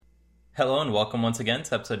Hello and welcome once again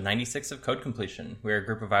to episode 96 of Code Completion. We're a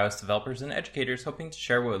group of iOS developers and educators hoping to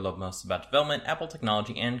share what we love most about development, Apple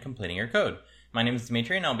technology, and completing your code. My name is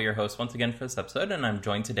Dimitri and I'll be your host once again for this episode, and I'm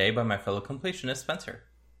joined today by my fellow completionist, Spencer.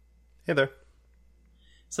 Hey there.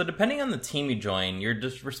 So depending on the team you join, your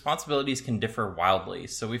responsibilities can differ wildly,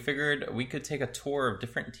 so we figured we could take a tour of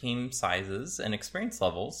different team sizes and experience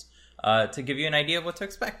levels to give you an idea of what to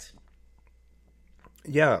expect.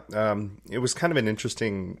 Yeah, it was kind of an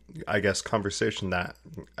interesting, I guess, conversation that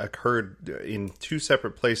occurred in two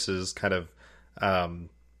separate places, kind of,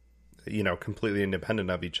 completely independent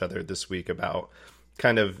of each other this week about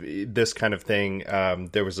kind of this kind of thing.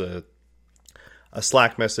 There was a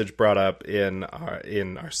Slack message brought up in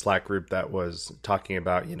our Slack group that was talking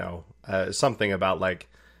about, something about like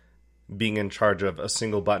being in charge of a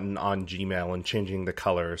single button on Gmail and changing the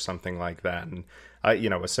color or something like that. And,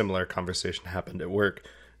 a similar conversation happened at work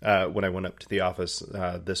when I went up to the office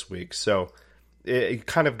this week. So it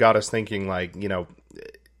kind of got us thinking, like,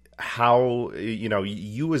 how,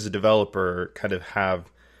 you as a developer kind of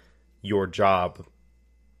have your job,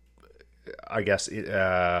 I guess,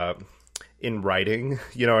 in writing,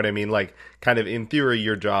 you know what I mean? Like, kind of in theory,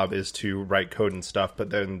 your job is to write code and stuff,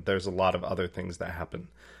 but then there's a lot of other things that happen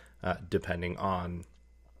depending on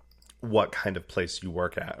what kind of place you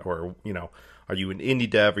work at, or, are you an indie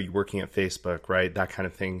dev? Are you working at Facebook, right? That kind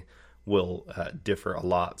of thing will differ a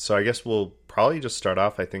lot. So I guess we'll probably just start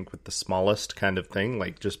off, I think, with the smallest kind of thing,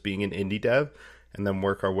 like just being an indie dev, and then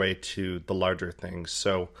work our way to the larger things.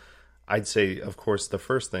 So I'd say, of course, the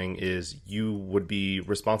first thing is you would be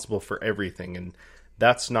responsible for everything. And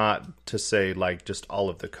that's not to say like just all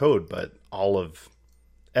of the code, but all of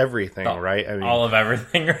everything, right? I mean, all of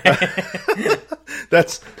everything, right?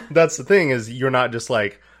 that's the thing, is you're not just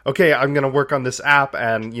like, okay, I'm going to work on this app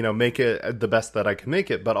and, make it the best that I can make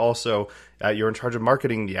it. But also you're in charge of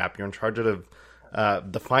marketing the app. You're in charge of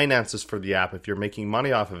the finances for the app if you're making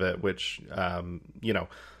money off of it, which,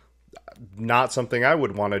 not something I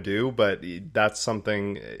would want to do. But that's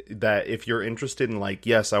something that if you're interested in, like,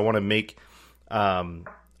 yes, I want to make,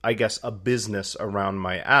 I guess, a business around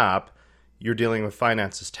my app, you're dealing with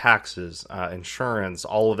finances, taxes, insurance,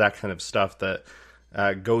 all of that kind of stuff that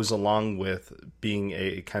goes along with being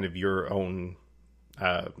a kind of your own,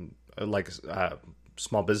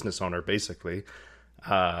 small business owner, basically.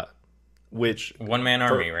 Which one-man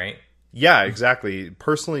army, right? Yeah, exactly.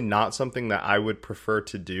 Personally, not something that I would prefer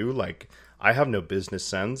to do. Like, I have no business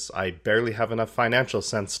sense. I barely have enough financial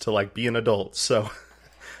sense to like be an adult. So,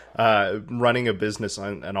 running a business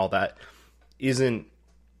and all that isn't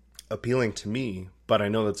appealing to me. But I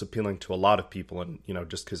know that's appealing to a lot of people. And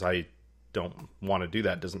just because I don't want to do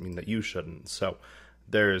that doesn't mean that you shouldn't. So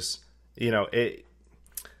there's,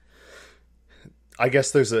 I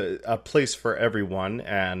guess there's a place for everyone.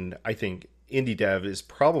 And I think indie dev is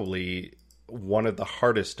probably one of the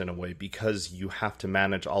hardest in a way, because you have to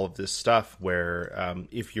manage all of this stuff where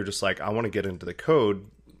if you're just like, I want to get into the code,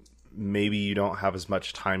 maybe you don't have as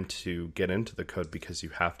much time to get into the code because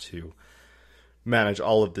you have to manage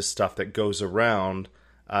all of this stuff that goes around,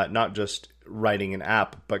 not just writing an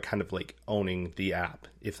app, but kind of like owning the app,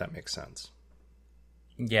 if that makes sense.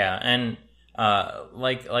 Yeah, and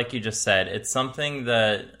like you just said, it's something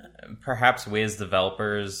that perhaps we as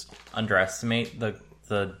developers underestimate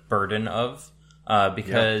the burden of,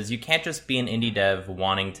 because you can't just be an indie dev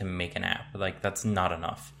wanting to make an app. Like, that's not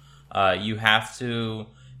enough. You have to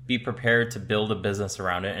be prepared to build a business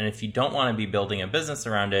around it, and if you don't want to be building a business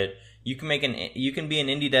around it, you can be an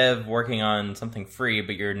indie dev working on something free,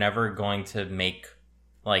 but you're never going to make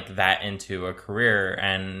like that into a career.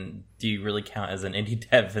 And do you really count as an indie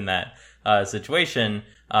dev in that situation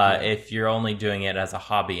if you're only doing it as a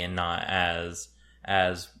hobby and not as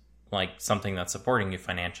like something that's supporting you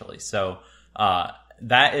financially? So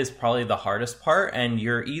that is probably the hardest part, and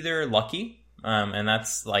you're either lucky, and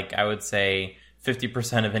that's like, I would say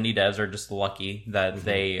 50% of indie devs are just lucky that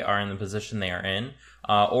they are in the position they are in.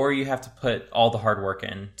 Or you have to put all the hard work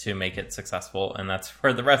in to make it successful, and that's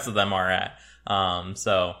where the rest of them are at.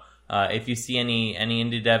 So if you see any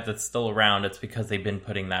indie dev that's still around, it's because they've been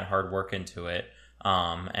putting that hard work into it.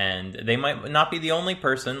 And they might not be the only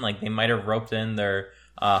person. Like, they might have roped in their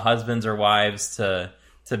husbands or wives to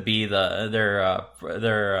be their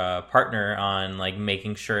partner on like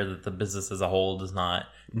making sure that the business as a whole does not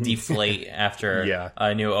deflate after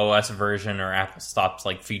a new OS version, or Apple stops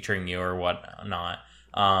like featuring you or whatnot.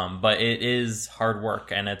 But it is hard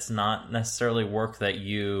work, and it's not necessarily work that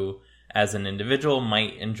you as an individual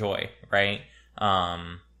might enjoy, right?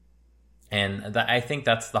 And I think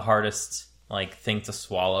that's the hardest like thing to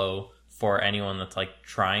swallow for anyone that's like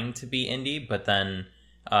trying to be indie, but then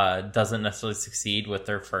doesn't necessarily succeed with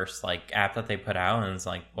their first like app that they put out, and it's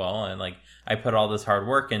like, well, and like I put all this hard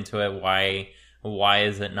work into it. Why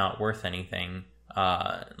is it not worth anything?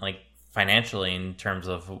 Like financially, in terms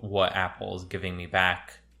of what Apple is giving me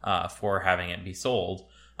back for having it be sold,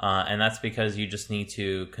 and that's because you just need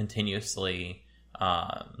to continuously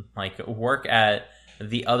like work at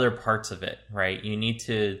the other parts of it, right? You need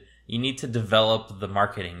to develop the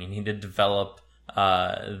marketing. You need to develop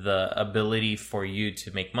the ability for you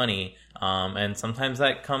to make money, and sometimes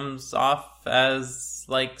that comes off as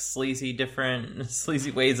like sleazy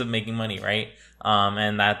ways of making money, right?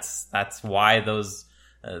 And that's why those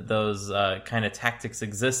kind of tactics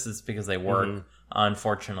exist, is because they work,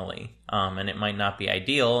 unfortunately. And it might not be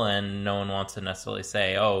ideal, and no one wants to necessarily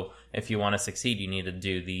say, oh, if you want to succeed, you need to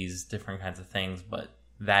do these different kinds of things, but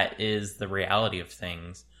that is the reality of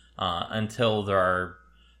things, until there are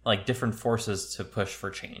like different forces to push for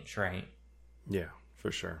change, right? Yeah,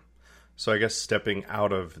 for sure. So I guess stepping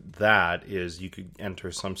out of that is you could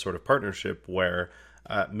enter some sort of partnership where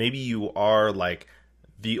maybe you are like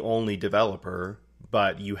the only developer,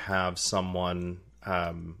 but you have someone,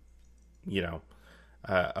 of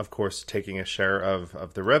course, taking a share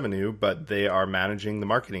of the revenue, but they are managing the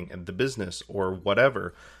marketing and the business or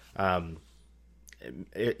whatever.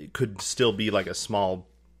 It could still be like a small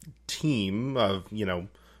team of,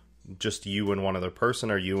 just you and one other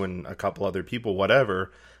person, or you and a couple other people,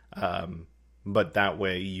 whatever. But that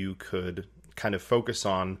way you could kind of focus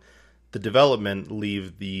on the development,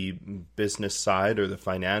 leave the business side or the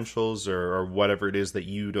financials or whatever it is that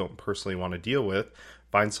you don't personally want to deal with.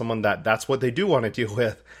 Find someone that's what they do want to deal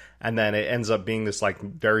with. And then it ends up being this like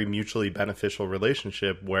very mutually beneficial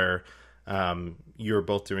relationship where you're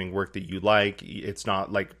both doing work that you like. It's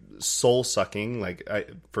not like soul sucking. Like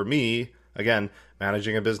for me, again,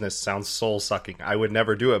 managing a business sounds soul sucking. I would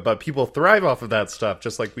never do it, but people thrive off of that stuff,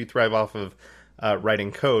 just like we thrive off of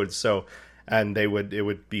writing code. So, and it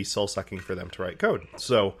would be soul sucking for them to write code.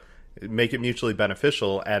 So make it mutually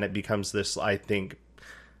beneficial, and it becomes this, I think,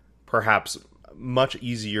 perhaps much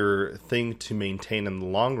easier thing to maintain in the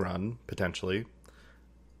long run, potentially.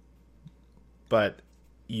 But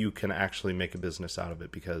you can actually make a business out of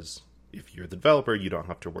it, because if you're the developer, you don't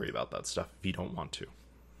have to worry about that stuff if you don't want to.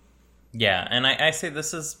 Yeah, and I say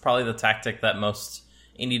this is probably the tactic that most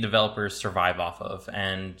indie developers survive off of,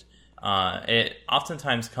 and it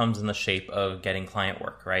oftentimes comes in the shape of getting client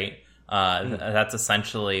work, right? That's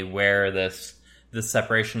essentially where this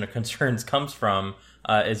separation of concerns comes from,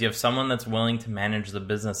 is you have someone that's willing to manage the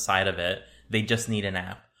business side of it. They just need an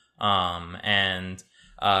app. And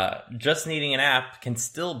just needing an app can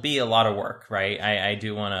still be a lot of work, right? I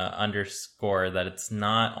do want to underscore that it's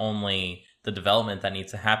not only the development that needs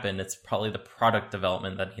to happen, it's probably the product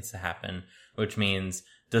development that needs to happen, which means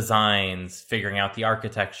designs, figuring out the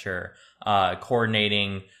architecture,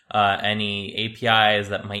 coordinating any APIs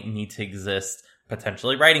that might need to exist,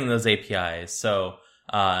 potentially writing those APIs. So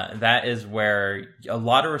that is where a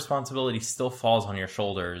lot of responsibility still falls on your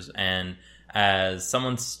shoulders. And as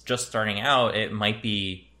someone's just starting out, it might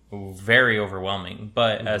be very overwhelming.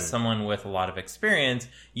 But as someone with a lot of experience,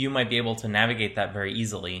 you might be able to navigate that very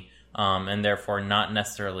easily, and therefore not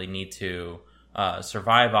necessarily need to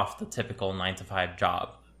survive off the typical 9-to-5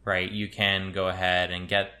 job, right? You can go ahead and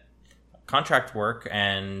get contract work,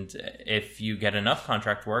 and if you get enough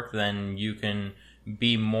contract work, then you can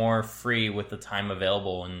be more free with the time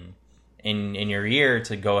available in your year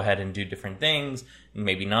to go ahead and do different things.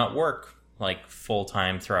 Maybe not work like full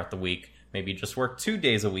time throughout the week. Maybe just work 2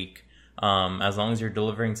 days a week. As long as you're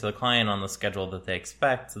delivering to the client on the schedule that they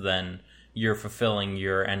expect, then you're fulfilling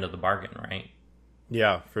your end of the bargain, right?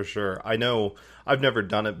 Yeah, for sure. I know I've never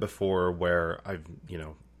done it before where I've,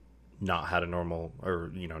 not had a normal or,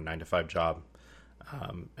 9-to-5 job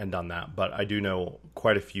and done that. But I do know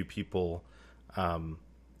quite a few people from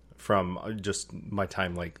just my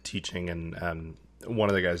time like teaching, and one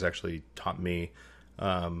of the guys actually taught me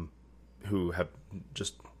who have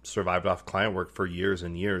just survived off client work for years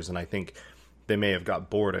and years. And I think they may have got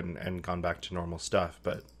bored and gone back to normal stuff.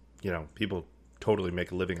 But, people totally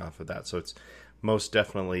make a living off of that. So it's most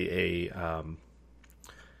definitely a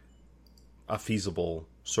feasible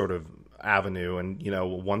sort of avenue. And,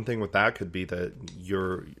 one thing with that could be that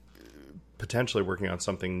you're potentially working on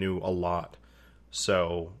something new a lot.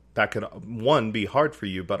 So that could, one, be hard for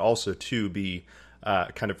you, but also, two, be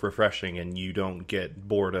kind of refreshing, and you don't get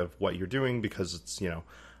bored of what you're doing because it's,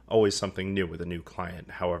 always something new with a new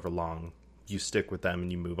client. However long you stick with them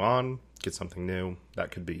and you move on, get something new,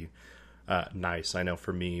 that could be nice. I know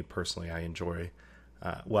for me personally, I enjoy,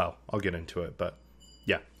 I'll get into it, but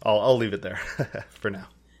yeah, I'll leave it there for now.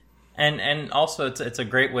 And also it's a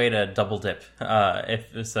great way to double dip,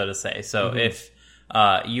 if so to say. So if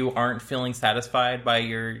you aren't feeling satisfied by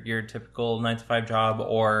your typical 9 to 5 job,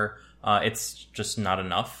 or it's just not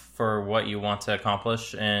enough for what you want to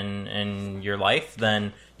accomplish in your life,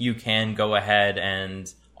 then you can go ahead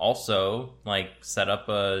and also like set up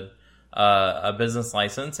a business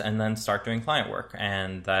license and then start doing client work.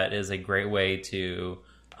 And that is a great way to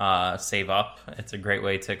save up. It's a great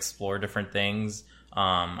way to explore different things.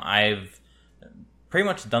 I've pretty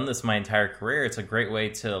much done this my entire career. It's a great way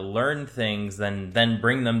to learn things, then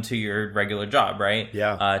bring them to your regular job, right?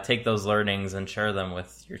 Yeah. Take those learnings and share them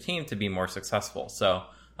with your team to be more successful. So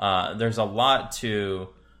there's a lot to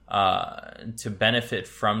benefit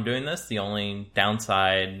from doing this. The only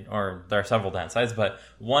downside, or there are several downsides, but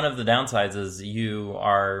one of the downsides is you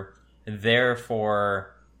are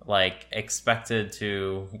therefore like expected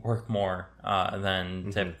to work more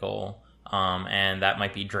than typical. And that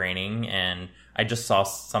might be draining. And I just saw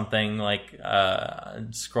something like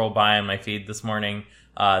scroll by on my feed this morning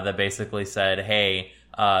that basically said, hey,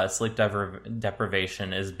 sleep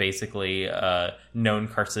deprivation is basically a known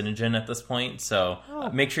carcinogen at this point. So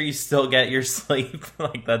make sure you still get your sleep.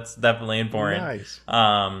 Like that's definitely important. Nice.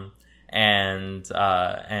 And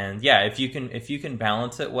yeah, if you can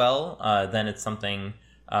balance it well, then it's something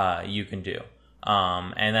you can do.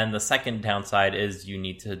 And then the second downside is you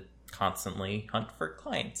need to constantly hunt for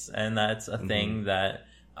clients, and that's a thing that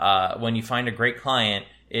when you find a great client,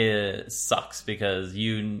 it sucks because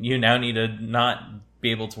you now need to not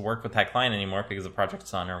be able to work with that client anymore because the project's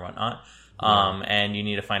done or whatnot, and you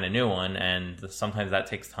need to find a new one, and sometimes that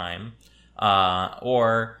takes time,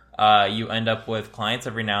 or you end up with clients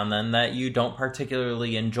every now and then that you don't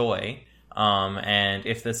particularly enjoy, and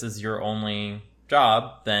if this is your only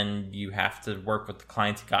job, then you have to work with the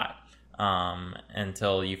clients you got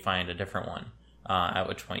until you find a different one. At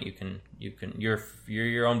which point you're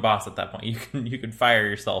your own boss at that point. You can fire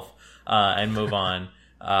yourself and move on.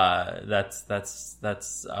 That's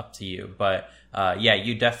up to you. But yeah,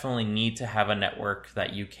 you definitely need to have a network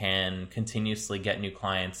that you can continuously get new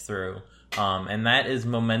clients through. And that is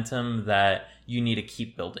momentum that you need to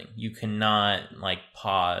keep building. You cannot like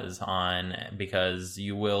pause on, because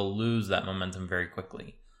you will lose that momentum very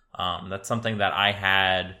quickly. That's something that I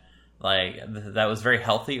had, like that was very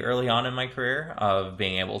healthy early on in my career, of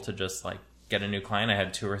being able to just like get a new client. I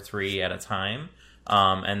had 2 or 3 at a time.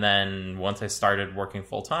 And then once I started working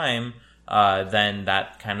full time, then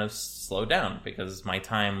that kind of slowed down because my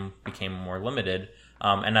time became more limited.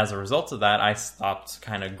 And as a result of that, I stopped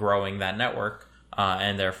kind of growing that network.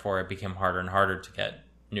 And therefore it became harder and harder to get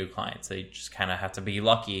new clients. So you just kind of have to be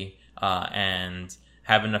lucky, and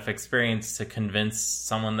have enough experience to convince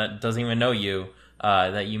someone that doesn't even know you,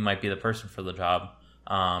 that you might be the person for the job.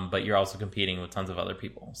 But you're also competing with tons of other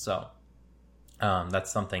people. So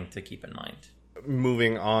that's something to keep in mind.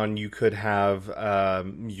 Moving on, you could have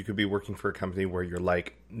you could be working for a company where you're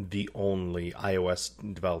like the only iOS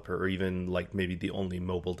developer, or even like maybe the only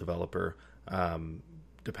mobile developer,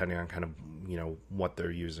 depending on kind of what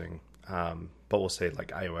they're using. But we'll say like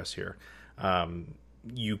iOS here.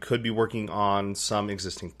 You could be working on some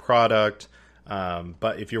existing product,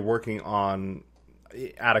 but if you're working on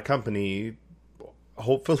at a company,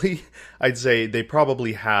 hopefully, I'd say they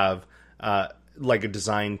probably have like a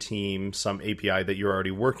design team, some API that you're already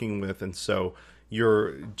working with, and so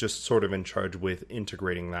you're just sort of in charge with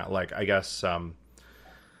integrating that. Like, I guess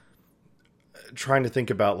trying to think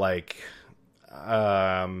about like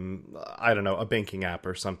I don't know, a banking app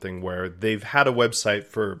or something where they've had a website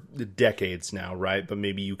for decades now, right? But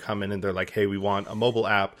maybe you come in and they're like, hey, we want a mobile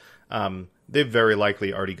app. They've very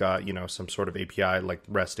likely already got, some sort of API, like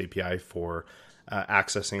REST API for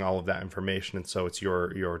accessing all of that information. And so it's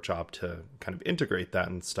your job to kind of integrate that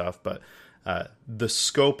and stuff. But the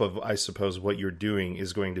scope of, I suppose, what you're doing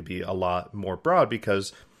is going to be a lot more broad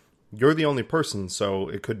because you're the only person. So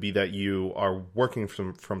it could be that you are working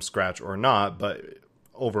from scratch or not, but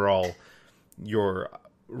overall, your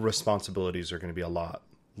responsibilities are going to be a lot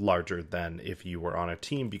larger than if you were on a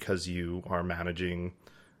team, because you are managing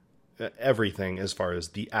everything as far as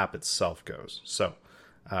the app itself goes. So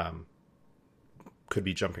could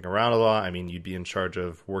be jumping around a lot. I mean, you'd be in charge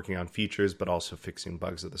of working on features, but also fixing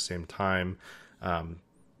bugs at the same time. I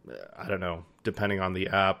don't know, depending on the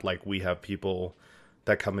app, like we have people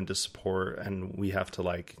that come into support and we have to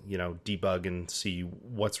debug and see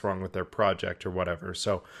what's wrong with their project or whatever.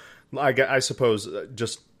 So I suppose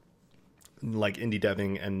just like indie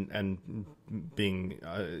deving and being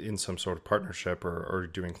in some sort of partnership or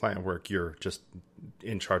doing client work, you're just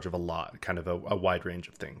in charge of a lot, kind of a wide range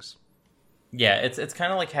of things. Yeah, it's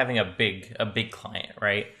kind of like having a big client,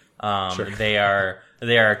 right? Sure. They are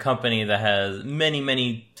a company that has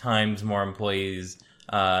many times more employees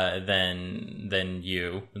than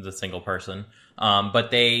you, the single person.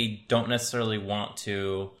 But they don't necessarily want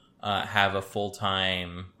to have a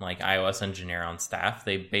full-time like iOS engineer on staff.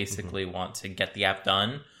 They basically want to get the app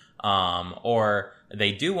done, or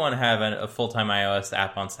they do want to have a full-time iOS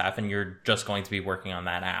app on staff, and you're just going to be working on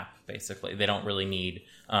that app. Basically, they don't really need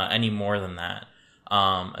any more than that.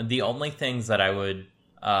 The only things that I would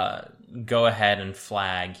go ahead and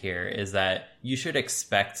flag here is that you should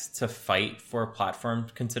expect to fight for platform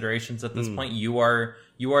considerations at this point. You are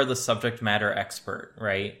the subject matter expert,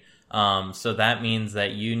 right? So that means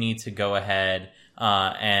that you need to go ahead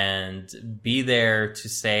and be there to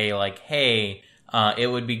say like, hey, it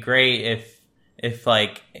would be great if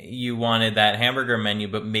like you wanted that hamburger menu,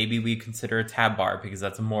 but maybe we consider a tab bar because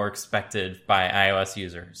that's more expected by iOS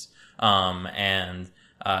users. And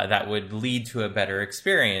that would lead to a better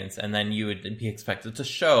experience. And then you would be expected to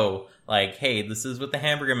show like, hey, this is with the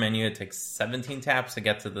hamburger menu. It takes 17 taps to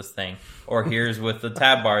get to this thing. Or here's with the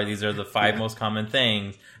tab bar. These are the 5 most common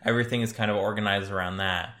things. Everything is kind of organized around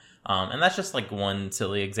that. And that's just like one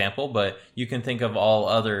silly example, but you can think of all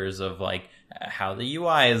others of like how the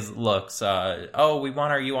UI looks. We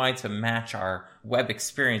want our UI to match our web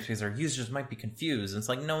experience because our users might be confused. And it's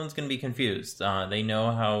like, no one's going to be confused. They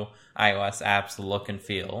know how iOS apps look and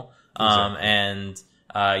feel. Exactly. And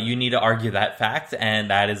you need to argue that fact, and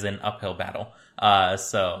that is an uphill battle.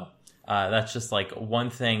 So that's just like one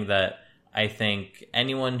thing that I think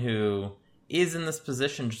anyone who is in this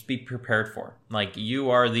position, just be prepared for. Like, you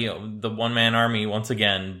are the one-man army once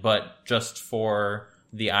again, but just for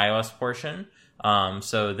the iOS portion.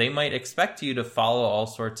 So they might expect you to follow all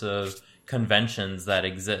sorts of conventions that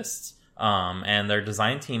exist. And their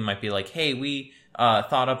design team might be like, hey, we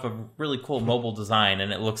thought up a really cool mobile design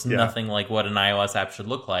and it looks nothing like what an iOS app should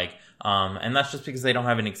look like. And that's just because they don't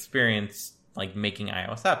have any experience like making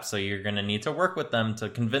iOS apps. So you're going to need to work with them to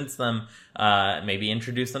convince them, maybe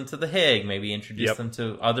introduce them to the HIG, maybe introduce them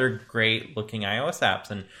to other great looking iOS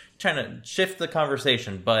apps and trying to shift the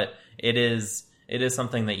conversation. But it is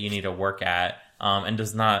something that you need to work at,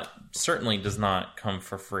 and certainly does not come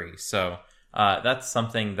for free. So that's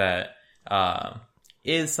something that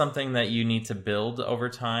is something that you need to build over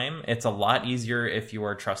time. It's a lot easier if you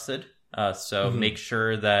are trusted. So make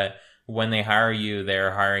sure that when they hire you,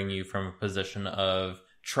 they're hiring you from a position of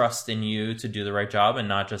trust in you to do the right job and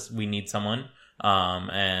not just we need someone,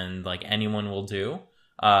 and like anyone will do.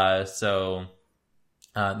 So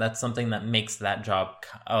that's something that makes that job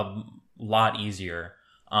a lot easier.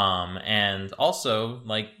 And also,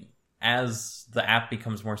 like, as the app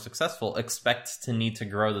becomes more successful, expect to need to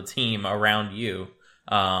grow the team around you,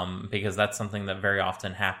 because that's something that very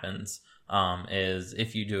often happens. Is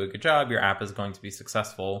if you do a good job, your app is going to be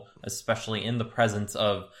successful, especially in the presence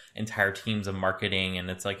of entire teams of marketing and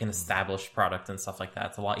it's like an established product and stuff like that.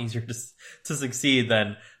 It's a lot easier to succeed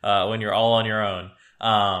than when you're all on your own.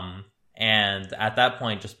 And at that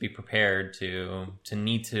point, just be prepared to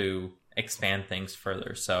need to expand things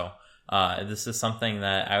further. So this is something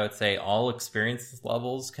that I would say all experience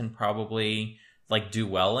levels can probably like do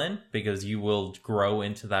well in, because you will grow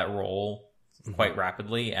into that role quite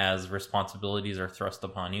rapidly as responsibilities are thrust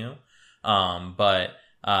upon you. But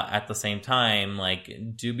at the same time, like,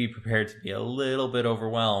 do be prepared to be a little bit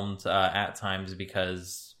overwhelmed at times,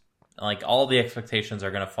 because like all the expectations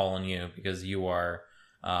are going to fall on you because you are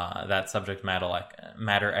that subject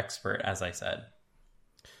matter expert, as I said.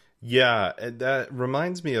 Yeah, that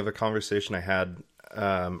reminds me of a conversation I had,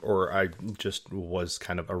 or I just was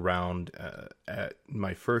kind of around at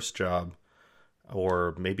my first job,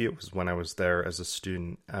 or maybe it was when I was there as a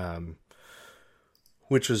student,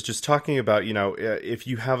 which was just talking about, you know, if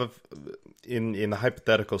you have in the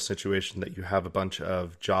hypothetical situation that you have a bunch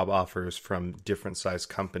of job offers from different size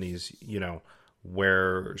companies, you know,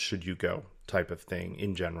 where should you go type of thing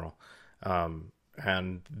in general.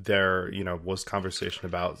 And there, you know, was conversation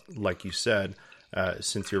about, like you said,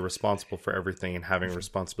 since you're responsible for everything and having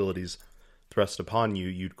responsibilities thrust upon you,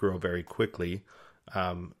 you'd grow very quickly.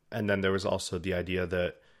 And then there was also the idea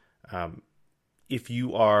that if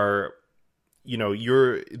you are, you know,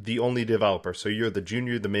 you're the only developer, so you're the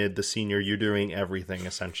junior, the mid, the senior, you're doing everything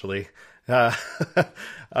essentially,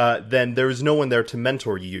 then there's no one there to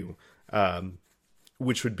mentor you,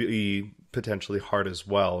 which would be potentially hard as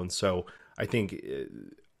well. And so I think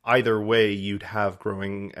either way you'd have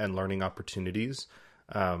growing and learning opportunities.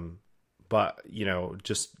 But, you know,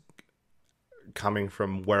 just coming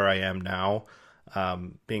from where I am now,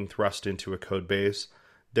 being thrust into a code base,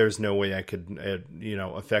 there's no way I could, you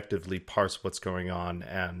know, effectively parse what's going on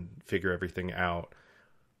and figure everything out.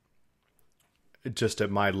 just at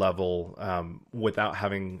my level, without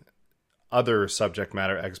having other subject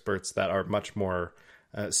matter experts that are much more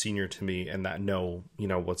senior to me and that know,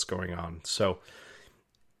 what's going on. So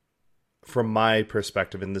from my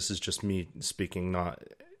perspective, and this is just me speaking, not,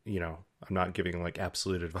 I'm not giving like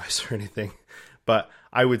absolute advice or anything, but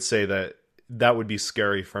I would say that would be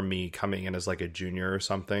scary for me coming in as like a junior or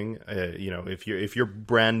something. If you're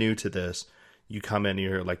brand new to this, you come in and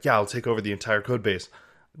you're like, yeah, I'll take over the entire code base.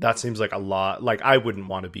 That seems like a lot. Like, I wouldn't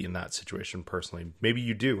want to be in that situation personally. Maybe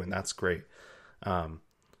you do, and that's great.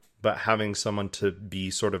 But having someone to be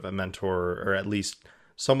sort of a mentor, or at least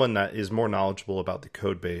someone that is more knowledgeable about the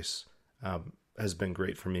code base, has been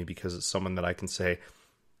great for me, because it's someone that I can say,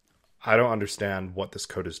 I don't understand what this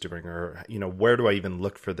code is doing, or, where do I even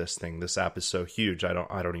look for this thing? This app is so huge. I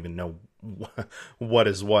don't even know what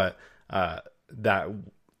is what. That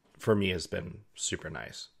for me has been super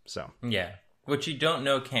nice. So, yeah. What you don't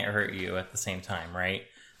know can't hurt you at the same time, right?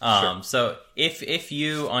 Sure. So if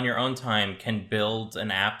you on your own time can build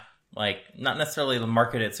an app, like not necessarily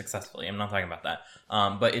market it successfully, I'm not talking about that.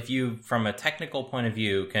 But if you, from a technical point of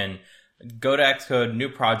view, can go to Xcode, new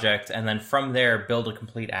project, and then from there build a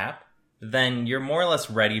complete app, then you're more or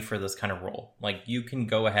less ready for this kind of role. Like, you can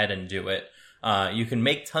go ahead and do it. You can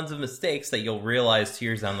make tons of mistakes that you'll realize 2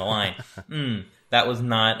 years down the line. That was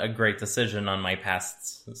not a great decision on my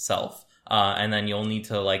past self. And then you'll need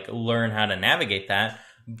to like learn how to navigate that.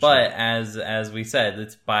 But sure, as we said,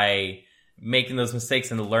 it's by making those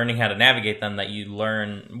mistakes and learning how to navigate them that you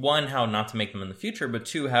learn, one, how not to make them in the future, but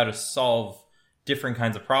two, how to solve different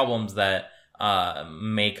kinds of problems that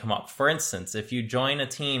may come up. For instance, if you join a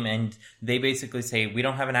team and they basically say, we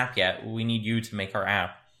don't have an app yet, we need you to make our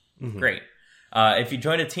app. Mm-hmm. Great. If you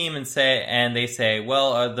join a team and they say,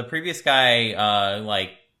 well, the previous guy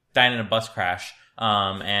died in a bus crash,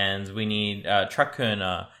 and we need Truck-kun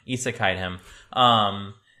isekai'd him,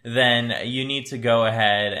 then you need to go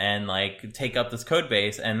ahead and like take up this code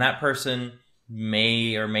base, and that person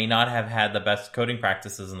may or may not have had the best coding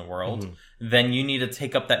practices in the world. Mm-hmm. Then you need to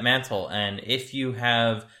take up that mantle. And if you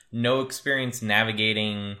have no experience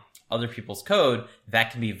navigating other people's code,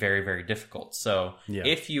 that can be very, very difficult. So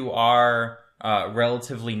if you are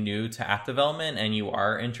relatively new to app development and you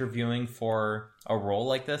are interviewing for a role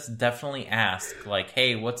like this, definitely ask, like,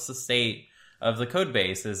 hey, what's the state of the code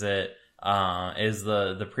base? Is it is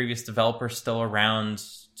the previous developer still around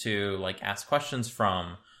to like ask questions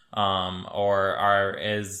from?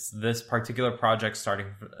 Is this particular project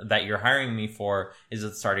that you're hiring me for, is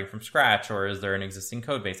it starting from scratch, or is there an existing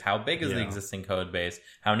code base? How big is the existing code base?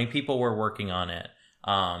 How many people were working on it?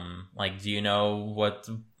 Do you know what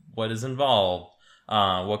is involved?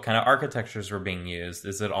 What kind of architectures were being used?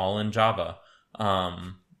 Is it all in Java?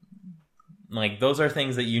 Those are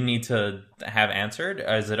things that you need to have answered.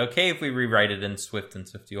 Is it okay if we rewrite it in Swift and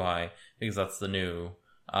SwiftUI? Because that's the new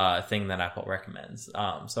thing that Apple recommends.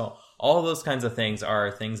 So all of those kinds of things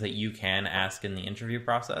are things that you can ask in the interview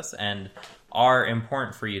process and are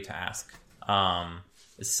important for you to ask.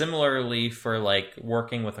 Similarly, for like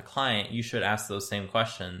working with a client, you should ask those same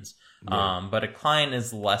questions. Yeah. But a client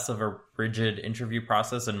is less of a rigid interview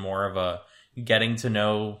process and more of a getting to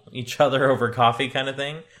know each other over coffee kind of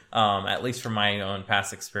thing, at least from my own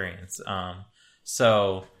past experience.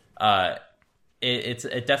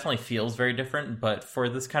 It definitely feels very different, but for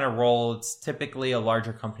this kind of role, it's typically a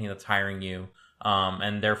larger company that's hiring you,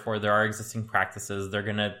 and therefore there are existing practices. They're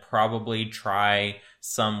going to probably try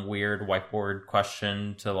some weird whiteboard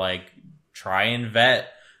question to like try and vet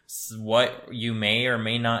what you may or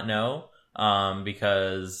may not know,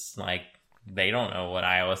 because like they don't know what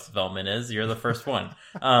iOS development is. You're the first one,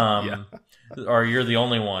 or you're the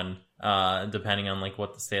only one, depending on like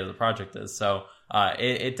what the state of the project is. So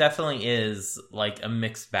it definitely is like a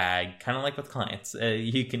mixed bag, kind of like with clients.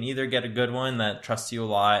 You can either get a good one that trusts you a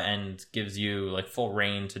lot and gives you like full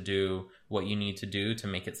reign to do what you need to do to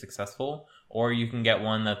make it successful, or you can get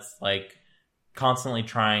one that's like constantly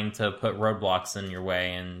trying to put roadblocks in your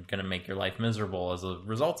way and going to make your life miserable as a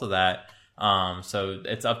result of that. So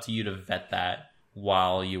it's up to you to vet that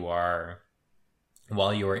while you are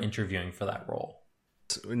interviewing for that role.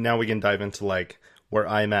 Now we can dive into like where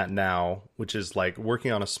I'm at now, which is like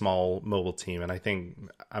working on a small mobile team. And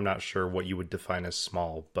I'm not sure what you would define as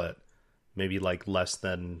small, but maybe like less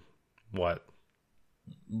than what?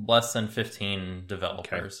 Less than 15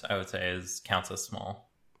 developers, okay. I would say counts as small.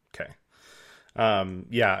 Okay.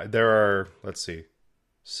 There are, let's see,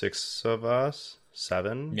 6 of us,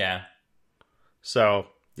 7. Yeah. So,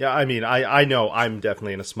 yeah, I mean, I know I'm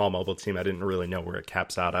definitely in a small mobile team. I didn't really know where it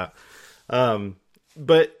caps out at.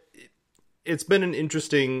 But it's been an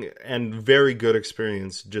interesting and very good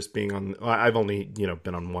experience just being on. I've only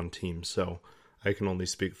been on one team, so I can only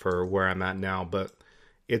speak for where I'm at now. But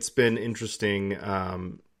it's been interesting,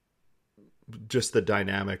 just the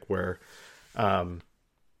dynamic where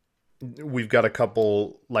we've got a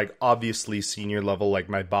couple like obviously senior level. Like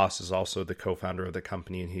my boss is also the co-founder of the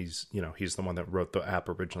company, and he's the one that wrote the app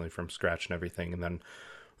originally from scratch and everything. And then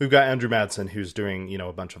we've got Andrew Madsen, who's doing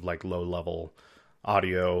a bunch of like low level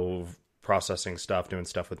audio processing stuff, doing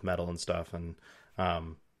stuff with metal and stuff. And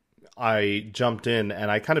I jumped in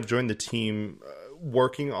and I kind of joined the team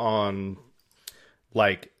working on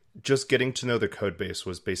like just getting to know the code base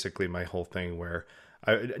was basically my whole thing, where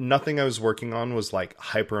nothing I was working on was like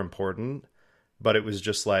hyper important, but it was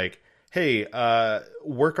just like, hey,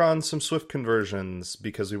 work on some Swift conversions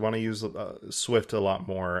because we want to use Swift a lot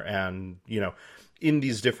more. And, in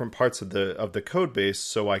these different parts of the code base,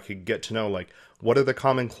 so I could get to know like what are the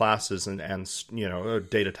common classes and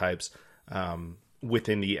data types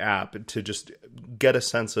within the app, to just get a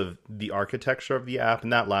sense of the architecture of the app.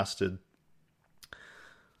 And that lasted,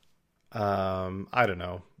 I don't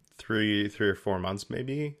know, three or 4 months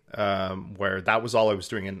maybe, where that was all I was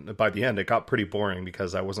doing. And by the end, it got pretty boring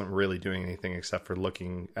because I wasn't really doing anything except for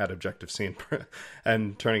looking at Objective-C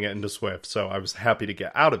and turning it into Swift. So I was happy to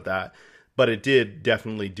get out of that. But it did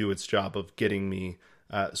definitely do its job of getting me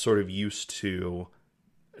sort of used to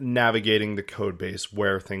navigating the code base,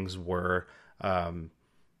 where things were.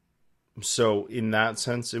 So in that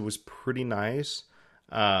sense, it was pretty nice.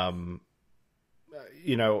 I'd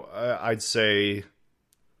say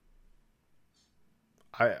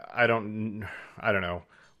I don't know.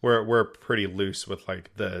 We're pretty loose with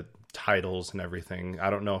like the titles and everything. I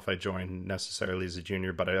don't know if I joined necessarily as a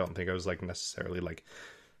junior, but I don't think I was like necessarily like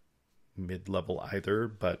mid-level either.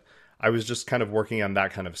 But I was just kind of working on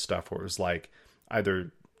that kind of stuff where it was like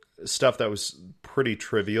either stuff that was pretty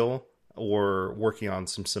trivial or working on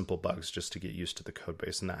some simple bugs just to get used to the code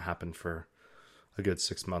base. And that happened for a good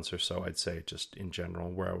 6 months or so, I'd say, just in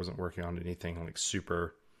general, where I wasn't working on anything like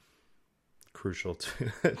super crucial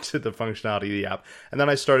to the functionality of the app. And then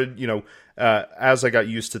I started, as I got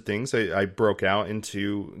used to things, I broke out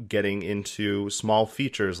into getting into small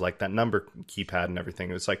features like that number keypad and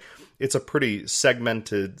everything. It's like, it's a pretty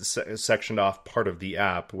segmented, sectioned off part of the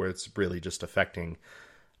app where it's really just affecting,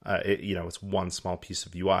 it's one small piece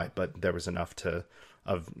of UI, but there was enough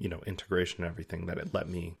of integration and everything that it let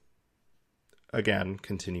me, again,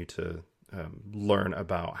 continue to learn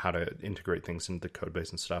about how to integrate things into the code base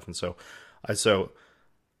and stuff. And so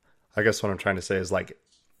I guess what I'm trying to say is like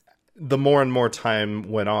the more and more time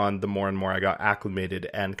went on, the more and more I got acclimated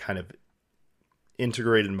and kind of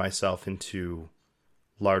integrated myself into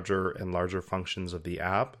larger and larger functions of the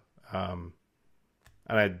app. And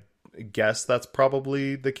I guess that's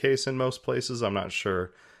probably the case in most places. I'm not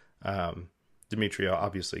sure. Dimitri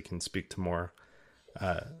obviously can speak to more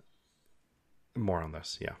on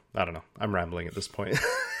this. Yeah, I don't know. I'm rambling at this point.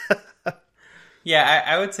 Yeah,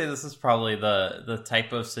 I would say this is probably the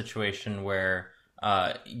type of situation where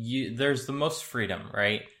there's the most freedom,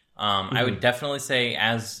 right? I would definitely say,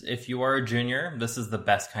 as if you are a junior, this is the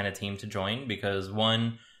best kind of team to join because,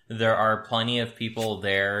 one, there are plenty of people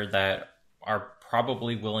there that are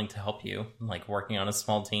probably willing to help you. Like working on a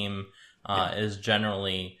small team is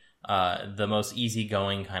generally the most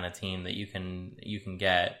easygoing kind of team that you can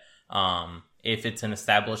get. If it's an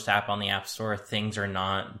established app on the App Store, things are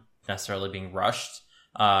not necessarily being rushed.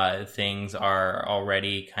 Things are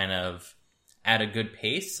already kind of at a good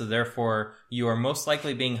pace. So therefore, you are most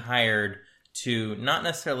likely being hired to not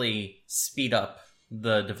necessarily speed up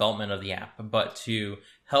the development of the app, but to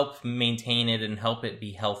help maintain it and help it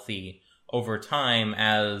be healthy over time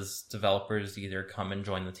as developers either come and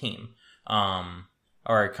join the team,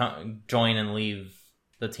 or join and leave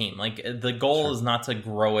the team. Like the goal is not to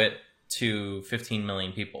grow it to 15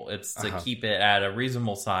 million people. It's to keep it at a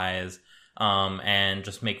reasonable size, and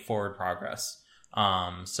just make forward progress.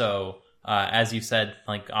 As you said,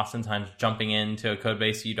 like oftentimes jumping into a code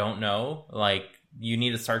base you don't know, like you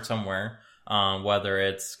need to start somewhere, whether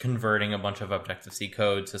it's converting a bunch of Objective-C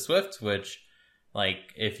code to Swift, which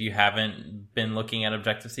like if you haven't been looking at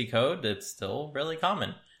Objective-C code, it's still really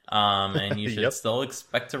common. And you should still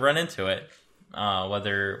expect to run into it.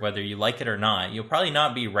 Whether you like it or not. You'll probably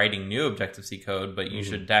not be writing new Objective-C code, but you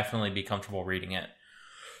should definitely be comfortable reading it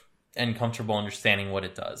and comfortable understanding what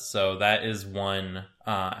it does. So that is one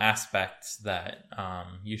aspect that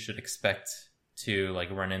you should expect to like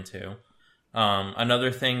run into.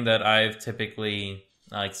 Another thing that I've typically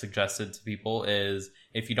like suggested to people is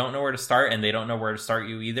if you don't know where to start and they don't know where to start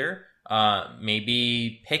you either,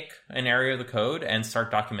 maybe pick an area of the code and start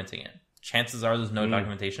documenting it. chances are there's no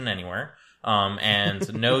documentation anywhere.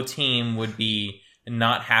 And no team would be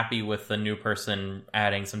not happy with the new person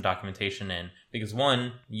adding some documentation in, because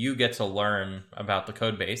one, you get to learn about the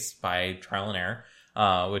code base by trial and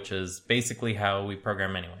error, which is basically how we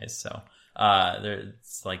program anyways. So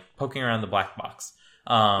it's like poking around the black box,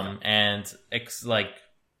 and it's like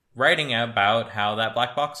writing about how that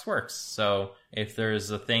black box works. So if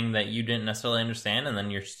there's a thing that you didn't necessarily understand and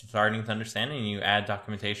then you're starting to understand and you add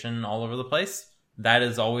documentation all over the place, that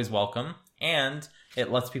is always welcome. And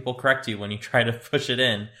it lets people correct you when you try to push it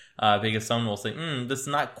in, because someone will say, this is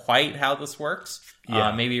not quite how this works.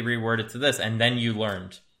 Maybe reword it to this. And then you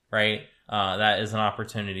learned, right? That is an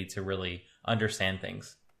opportunity to really understand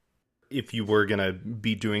things. If you were going to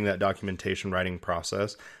be doing that documentation writing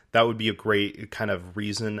process, that would be a great kind of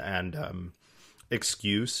reason and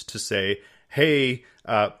excuse to say, hey,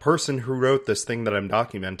 person who wrote this thing that I'm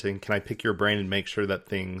documenting, can I pick your brain and make sure that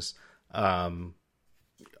things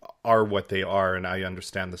are what they are and I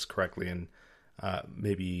understand this correctly, and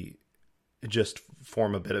maybe just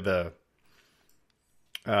form a bit of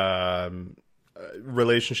a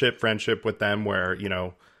relationship, friendship with them where,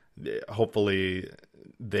 hopefully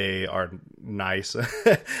they are nice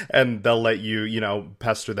and they'll let you,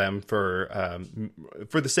 pester them for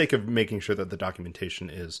the sake of making sure that the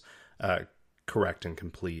documentation is correct and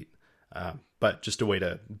complete. But just a way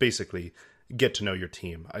to basically get to know your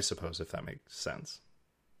team, I suppose, if that makes sense.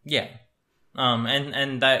 Yeah.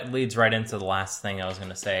 And that leads right into the last thing I was going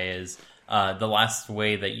to say is the last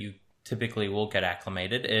way that you typically will get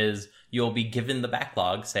acclimated is you'll be given the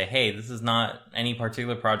backlog, say, hey, this is not any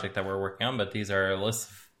particular project that we're working on, but these are a list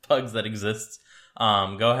of bugs that exist.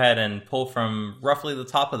 Go ahead and pull from roughly the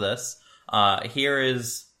top of this. Here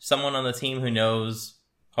is someone on the team who knows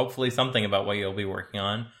hopefully something about what you'll be working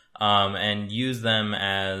on, and use them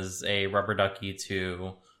as a rubber ducky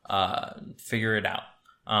to figure it out.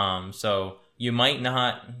 So you might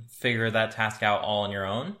not figure that task out all on your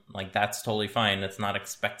own. Like, that's totally fine. It's not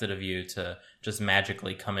expected of you to just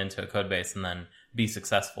magically come into a code base and then be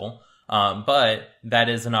successful. But that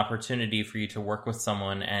is an opportunity for you to work with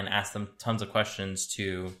someone and ask them tons of questions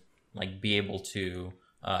to be able to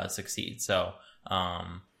succeed. So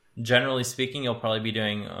generally speaking, you'll probably be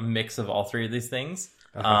doing a mix of all three of these things.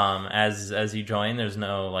 As you join. There's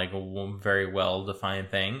no very well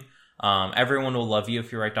defined thing. Everyone will love you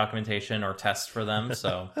if you write documentation or test for them.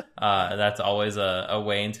 So that's always a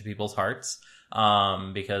way into people's hearts,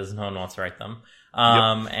 because no one wants to write them.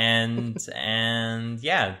 And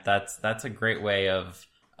yeah, that's a great way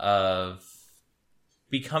of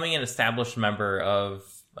becoming an established member of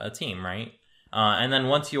a team, right? And then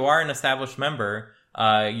once you are an established member,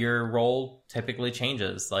 your role typically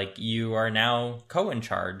changes. Like, you are now in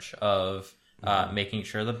charge of making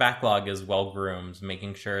sure the backlog is well groomed,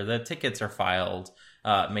 making sure that tickets are filed,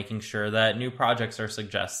 making sure that new projects are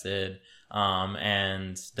suggested.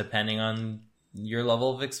 And depending on your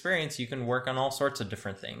level of experience, you can work on all sorts of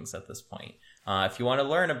different things at this point. If you want to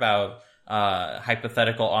learn about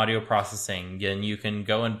hypothetical audio processing, then you can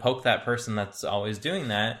go and poke that person that's always doing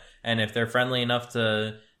that. And if they're friendly enough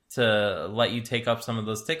to let you take up some of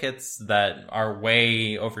those tickets that are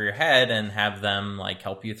way over your head and have them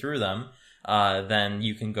help you through them, then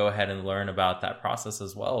you can go ahead and learn about that process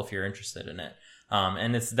as well if you're interested in it.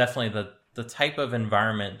 And it's definitely the type of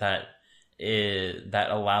environment that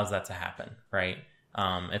allows that to happen, right?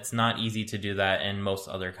 It's not easy to do that in most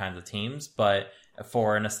other kinds of teams, but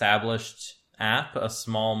for an established app, a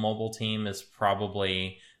small mobile team is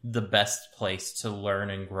probably the best place to learn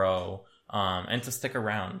and grow, and to stick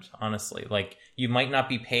around, honestly. You might not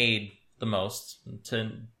be paid the most.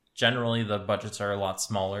 Generally, the budgets are a lot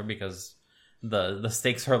smaller because the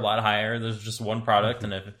stakes are a lot higher. There's just one product,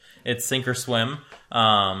 and if it's sink or swim,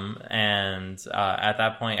 and at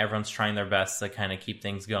that point, everyone's trying their best to kind of keep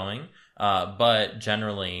things going. But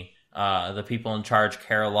generally, the people in charge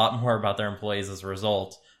care a lot more about their employees as a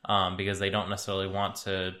result, because they don't necessarily want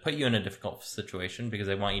to put you in a difficult situation, because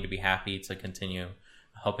they want you to be happy to continue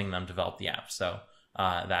helping them develop the app. So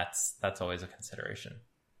that's always a consideration.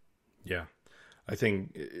 Yeah. I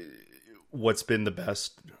think what's been the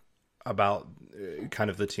best about kind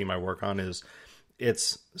of the team I work on is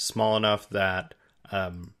it's small enough that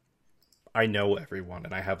I know everyone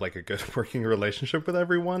and I have a good working relationship with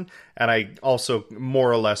everyone. And I also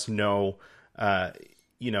more or less know,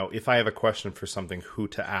 if I have a question for something, who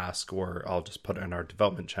to ask, or I'll just put it in our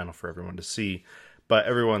development channel for everyone to see. But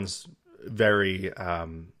everyone's very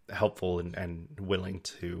helpful and willing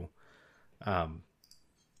to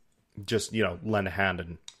just lend a hand,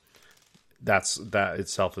 and that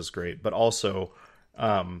itself is great. But also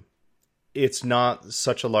it's not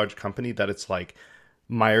such a large company that it's like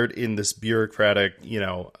mired in this bureaucratic,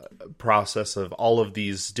 process of all of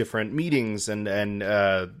these different meetings and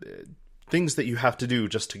things that you have to do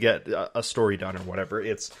just to get a story done or whatever.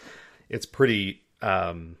 It's pretty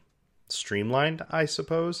streamlined, I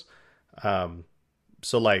suppose.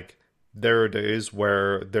 So like there are days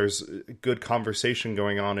where there's good conversation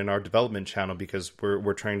going on in our development channel because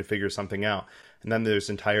we're trying to figure something out. And then there's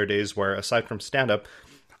entire days where, aside from stand-up,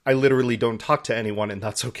 I literally don't talk to anyone, and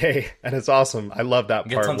that's okay. And it's awesome. I love that part.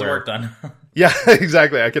 Get tons of work done. Yeah,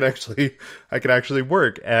 exactly. I can actually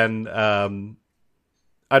work. And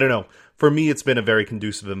I don't know. For me, it's been a very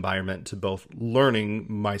conducive environment to both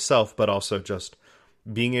learning myself, but also just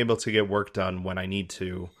being able to get work done when I need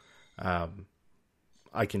to.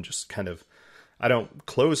 I can just kind of, I don't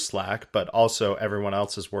close Slack, but also everyone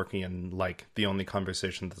else is working, and like the only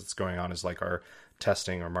conversation that's going on is like our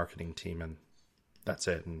testing or marketing team, and that's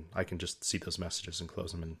it. And I can just see those messages and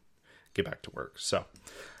close them and get back to work. So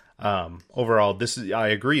overall, I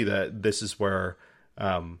agree that this is where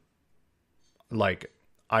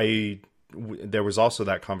there was also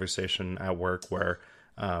that conversation at work where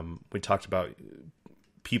we talked about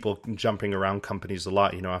people jumping around companies a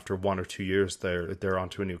lot. After 1 or 2 years, they're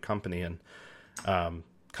onto a new company, and a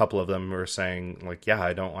couple of them were saying like, yeah,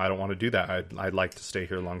 I don't want to do that. I'd like to stay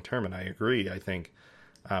here long term. And I agree. I think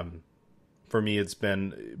for me, it's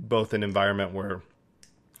been both an environment where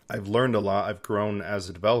I've learned a lot, I've grown as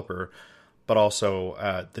a developer, but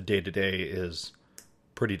also the day-to-day is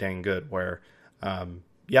pretty dang good where,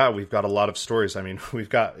 we've got a lot of stories. I mean, we've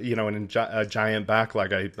got, a giant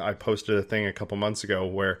backlog. I posted a thing a couple months ago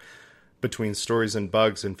where between stories and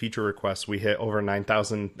bugs and feature requests, we hit over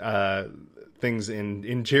 9,000 things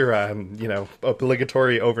in Jira, and,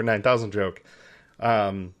 obligatory over 9,000 joke.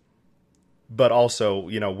 But also,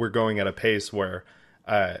 we're going at a pace where,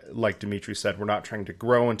 like Dimitri said, we're not trying to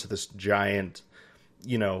grow into this giant,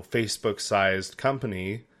 Facebook-sized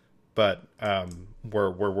company, but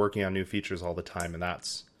we're working on new features all the time, and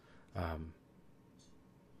that's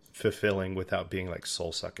fulfilling without being like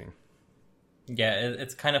soul-sucking. Yeah,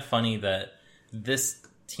 it's kind of funny that this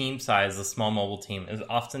team size, the small mobile team, is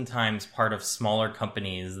oftentimes part of smaller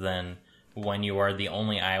companies than when you are the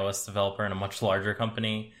only iOS developer in a much larger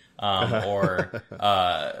company. Or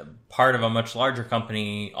part of a much larger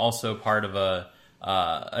company, also part of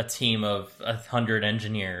a team of 100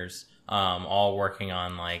 engineers, all working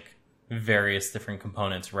on like various different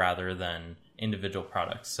components rather than individual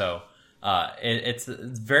products. So it's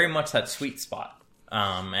very much that sweet spot,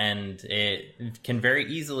 and it can very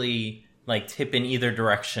easily like tip in either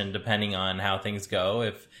direction depending on how things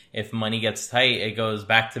go. If money gets tight, it goes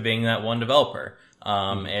back to being that one developer.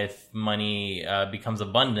 If money becomes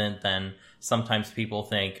abundant, then sometimes people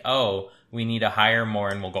think, oh, we need to hire more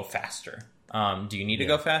and we'll go faster. Do you need to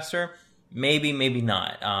go faster? Maybe, maybe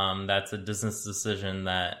not. That's a business decision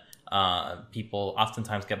that people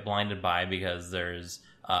oftentimes get blinded by because there's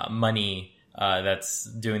money that's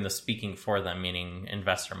doing the speaking for them, meaning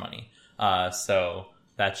investor money. So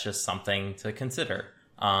that's just something to consider.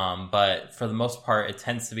 But for the most part, it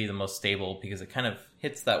tends to be the most stable because it kind of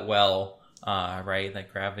hits that well, right?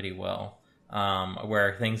 That gravity well,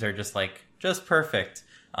 where things are just perfect.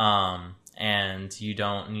 And you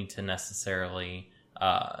don't need to necessarily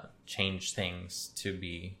change things to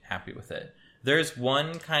be happy with it. There's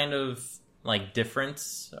one kind of like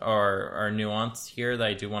difference or nuance here that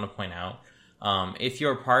I do want to point out. If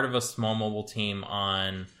you're part of a small mobile team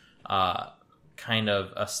on kind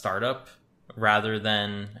of a startup rather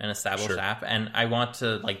than an established app, and I want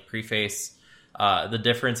to like preface the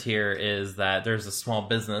difference here is that there's a small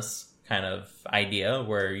business kind of idea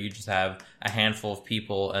where you just have a handful of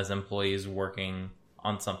people as employees working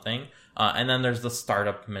on something. And then there's the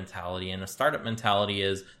startup mentality. And the startup mentality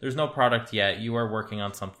is there's no product yet. You are working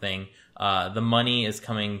on something. The money is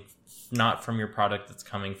coming not from your product. It's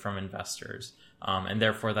coming from investors. And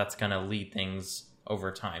therefore, that's going to lead things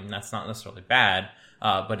over time. That's not necessarily bad,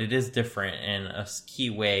 but it is different in a key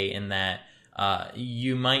way in that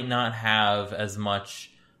you might not have as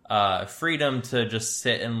much freedom to just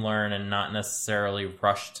sit and learn and not necessarily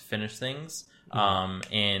rush to finish things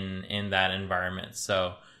in that environment.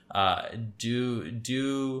 So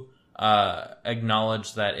do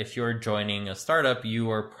acknowledge that if you're joining a startup,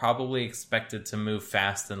 you are probably expected to move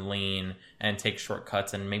fast and lean and take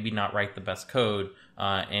shortcuts and maybe not write the best code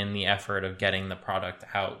in the effort of getting the product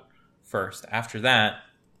out first. After that,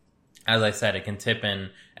 as I said, it can tip in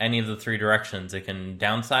any of the three directions. It can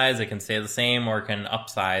downsize, it can stay the same, or it can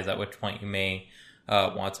upsize, at which point you may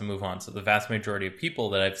want to move on. So the vast majority of people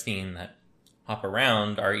that I've seen that hop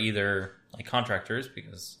around are either like contractors,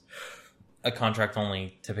 because a contract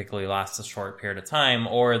only typically lasts a short period of time,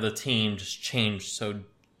 or the team just changed so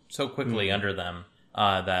quickly under them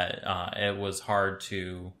that it was hard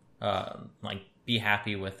to like be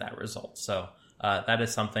happy with that result. So that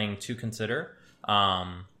is something to consider.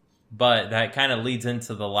 But that kind of leads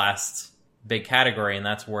into the last big category, and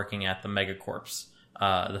that's working at the megacorps.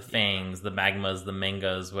 The Fangs, the Magmas, the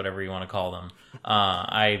Mangas, whatever you want to call them.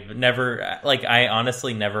 I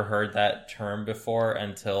honestly never heard that term before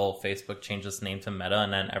until Facebook changed its name to Meta,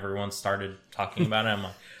 and then everyone started talking about it. I'm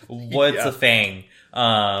like, what's a Fang?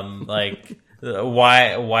 Why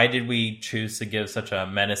did we choose to give such a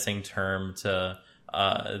menacing term to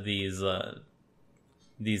these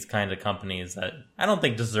kind of companies that I don't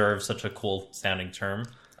think deserve such a cool sounding term?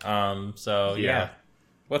 Yeah.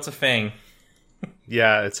 What's a Fang?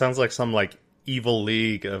 Yeah, it sounds like some like evil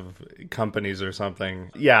league of companies or something.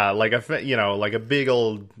 Yeah, like like a big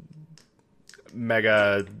old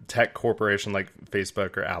mega tech corporation like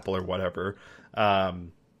Facebook or Apple or whatever.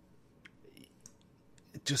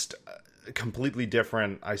 Just completely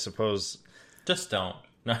different, I suppose. Just don't.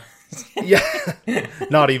 No. Yeah,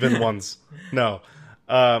 not even once. No,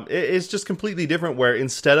 it's just completely different. Where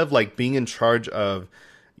instead of like being in charge of,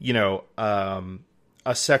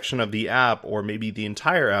 a section of the app, or maybe the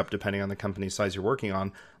entire app, depending on the company size you're working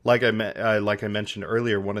on. Like I mentioned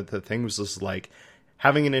earlier, one of the things was like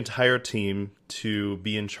having an entire team to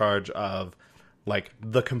be in charge of like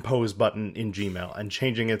the compose button in Gmail and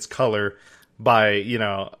changing its color by,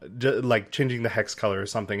 like changing the hex color or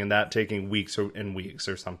something, and that taking weeks and weeks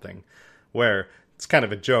or something, where it's kind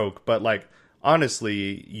of a joke, but like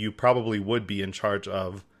honestly, you probably would be in charge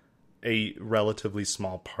of a relatively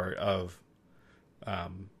small part of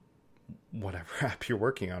whatever app you're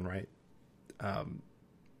working on, right?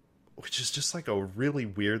 Which is just like a really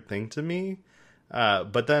weird thing to me.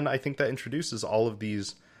 But then I think that introduces all of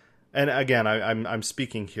these, and again, I'm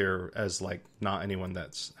speaking here as like not anyone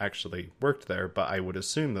that's actually worked there, but I would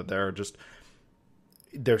assume that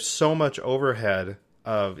there's so much overhead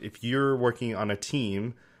of if you're working on a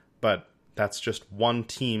team, but that's just one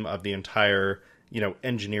team of the entire,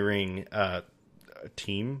 engineering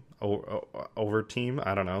team over team,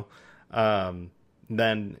 I don't know,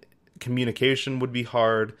 then communication would be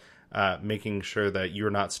hard. Making sure that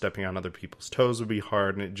you're not stepping on other people's toes would be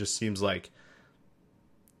hard, and it just seems like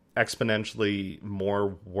exponentially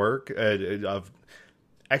more work of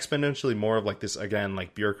like this, again,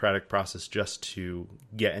 like bureaucratic process just to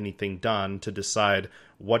get anything done, to decide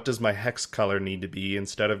what does my hex color need to be,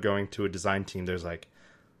 instead of going to a design team. There's like,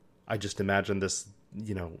 I just imagine this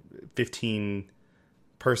 15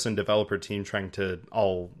 person developer team trying to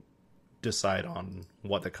all decide on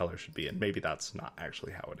what the color should be, and maybe that's not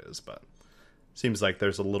actually how it is, but seems like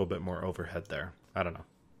there's a little bit more overhead there. I don't know.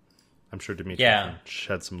 I'm sure Dimitri can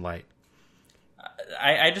shed some light.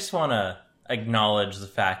 I just want to acknowledge the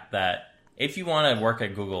fact that if you want to work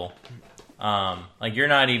at Google, like you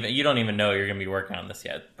don't even know you're going to be working on this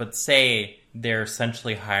yet, but say they're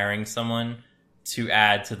essentially hiring someone to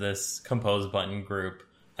add to this compose button group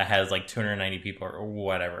that has like 290 people or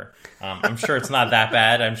whatever. I'm sure it's not that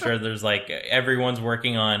bad. I'm sure there's like everyone's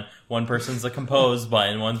working on, one person's the compose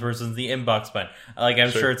button, one person's the inbox button. Like I'm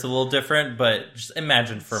sure it's a little different, but just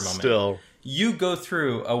imagine for a moment. Still, you go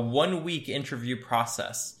through a 1 week interview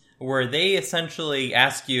process where they essentially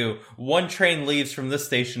ask you, one train leaves from this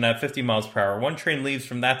station at 50 miles per hour, one train leaves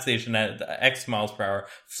from that station at X miles per hour,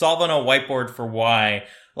 solve on a whiteboard for Y.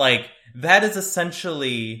 Like that is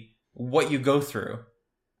essentially what you go through,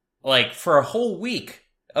 like for a whole week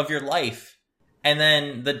of your life. And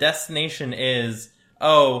then the destination is,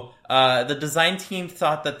 the design team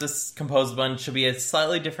thought that this compose button should be a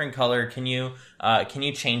slightly different color. Can you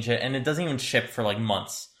change it? And it doesn't even ship for like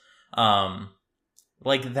months.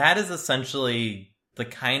 Like that is essentially the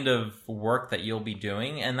kind of work that you'll be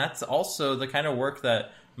doing. And that's also the kind of work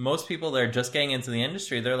that most people that are just getting into the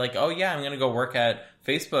industry, they're like, oh yeah, I'm going to go work at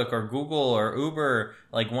Facebook or Google or Uber,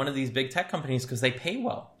 like one of these big tech companies, because they pay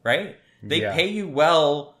well, right? They pay you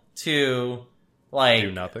well to like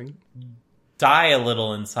do nothing, die a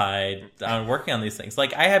little inside working on these things.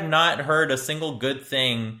 Like I have not heard a single good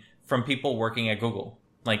thing from people working at Google,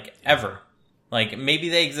 like ever. Like maybe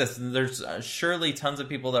they exist. There's surely tons of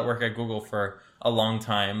people that work at Google for a long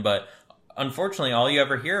time, but unfortunately, all you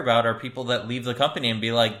ever hear about are people that leave the company and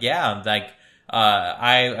be like, yeah, like,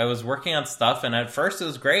 I was working on stuff, and at first it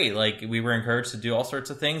was great. Like, we were encouraged to do all sorts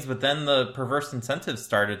of things, but then the perverse incentives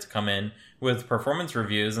started to come in with performance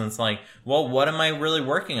reviews, and it's like, well, what am I really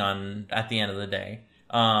working on at the end of the day?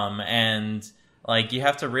 And, like, you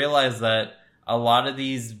have to realize that a lot of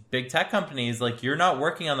these big tech companies, like, you're not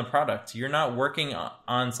working on the product. You're not working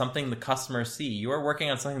on something the customers see. You are working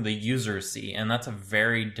on something the users see. And that's a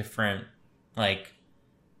very different, like,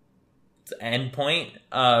 endpoint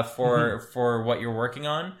for what you're working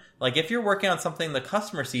on. Like, if you're working on something the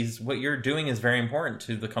customer sees, what you're doing is very important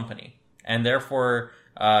to the company, and therefore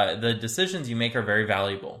the decisions you make are very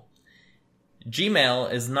valuable.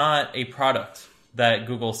 Gmail is not a product that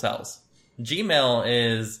Google sells. Gmail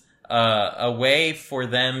is a way for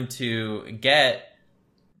them to get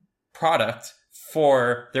product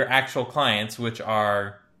for their actual clients, which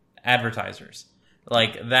are advertisers.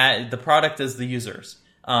 Like that, the product is the users.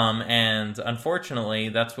 And unfortunately,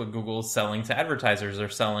 that's what Google's selling to advertisers. They're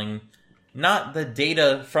selling not the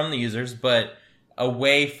data from the users, but a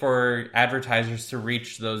way for advertisers to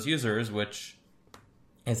reach those users, which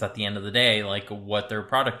is at the end of the day, like, what their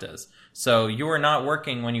product is. So you are not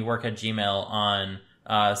working when you work at Gmail on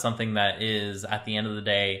something that is, at the end of the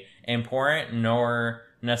day, important, nor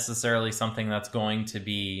necessarily something that's going to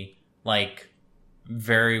be, like,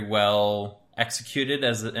 very well executed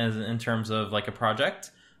as in terms of, like, a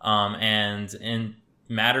project. And it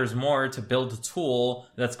matters more to build a tool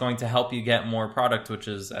that's going to help you get more product, which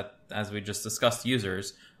is, as we just discussed,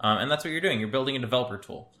 users. And that's what you're doing. You're building a developer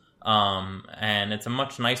tool. And it's a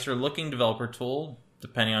much nicer looking developer tool,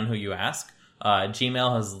 depending on who you ask.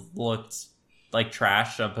 Gmail has looked like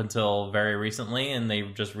trash up until very recently, and they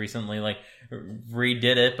just recently, like,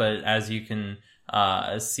 redid it. But as you can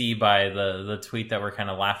see by the tweet that we're kind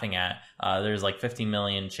of laughing at, there's like 50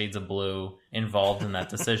 million shades of blue involved in that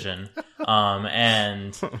decision.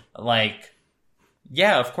 And like,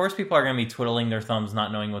 yeah, of course people are going to be twiddling their thumbs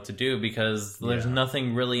not knowing what to do, because there's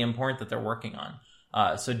nothing really important that they're working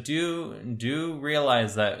on. So do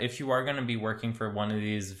realize that if you are going to be working for one of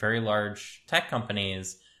these very large tech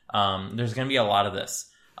companies, there's going to be a lot of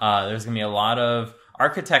this. There's going to be a lot of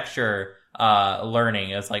architecture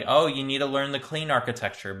learning. It's like, oh, you need to learn the clean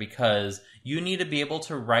architecture because you need to be able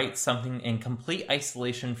to write something in complete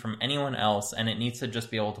isolation from anyone else, and it needs to just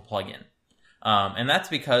be able to plug in. And that's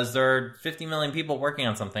because there are 50 million people working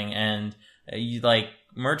on something, and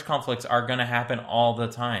merge conflicts are going to happen all the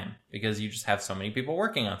time because you just have so many people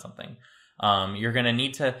working on something. You're going to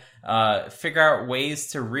need to figure out ways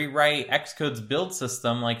to rewrite Xcode's build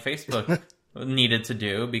system like Facebook needed to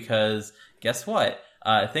do, because guess what?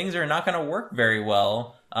 Things are not going to work very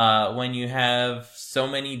well when you have so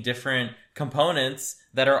many different components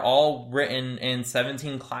that are all written in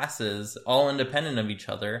 17 classes, all independent of each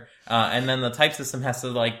other, and then the type system has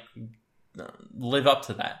to live up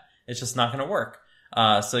to that. It's just not going to work.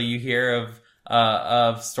 So you hear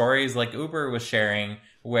of stories like Uber was sharing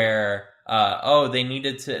where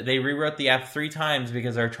they rewrote the app 3 times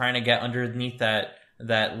because they're trying to get underneath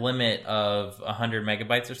that limit of 100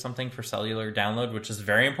 megabytes or something for cellular download, which is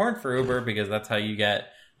very important for Uber because that's how you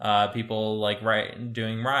get people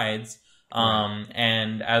doing rides.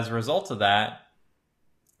 And as a result of that,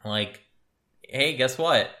 like, hey, guess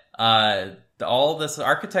what? All this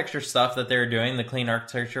architecture stuff that they're doing, the clean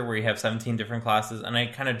architecture where you have 17 different classes, and I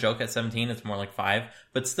kind of joke at 17, it's more like 5,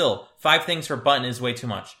 but still, 5 things for a button is way too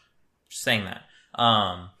much. Just saying that.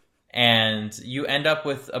 And you end up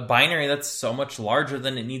with a binary that's so much larger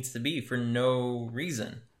than it needs to be for no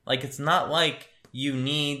reason. Like, it's not like you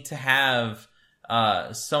need to have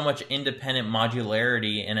so much independent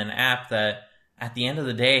modularity in an app that at the end of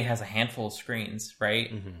the day has a handful of screens,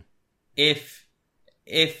 right? Mm-hmm.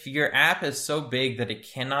 If your app is so big that it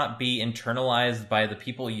cannot be internalized by the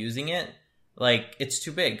people using it, like, it's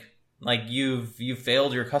too big. Like, you've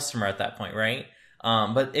failed your customer at that point, right?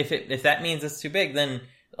 But if that means it's too big, then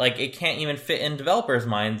like it can't even fit in developers'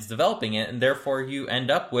 minds developing it, and therefore you end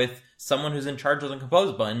up with someone who's in charge of the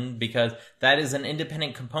compose button, because that is an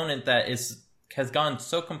independent component that has gone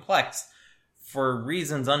so complex for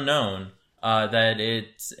reasons unknown that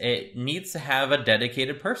it needs to have a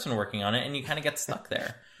dedicated person working on it, and you kind of get stuck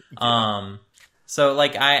there. Yeah. So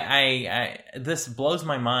like I this blows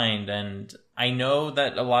my mind, and I know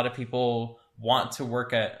that a lot of people want to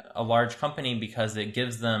work at a large company because it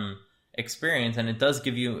gives them experience, and it does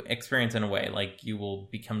give you experience in a way. Like, you will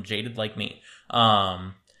become jaded like me.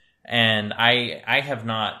 And I have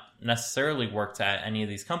not necessarily worked at any of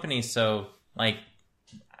these companies, so like,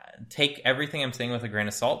 take everything I'm saying with a grain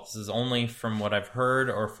of salt. This is only from what I've heard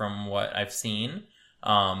or from what I've seen.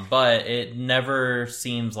 But it never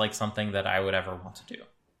seems like something that I would ever want to do.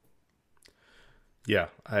 Yeah,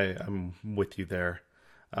 I'm with you there.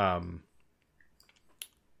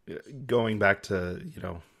 Going back to,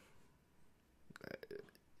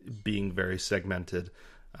 being very segmented.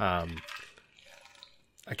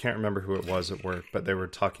 I can't remember who it was at work, but they were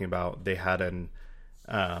talking about they had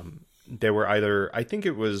they were either, I think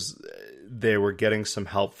it was, they were getting some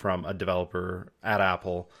help from a developer at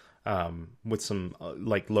Apple with some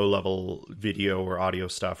like low level video or audio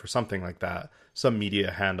stuff or something like that, some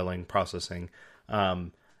media handling processing.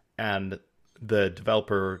 And the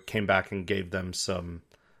developer came back and gave them some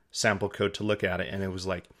sample code to look at it. And it was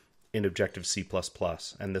like in Objective C++.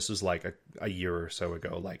 And this was like a year or so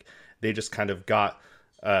ago. Like they just kind of got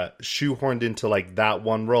shoehorned into like that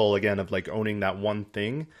one role again of like owning that one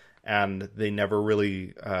thing. And they never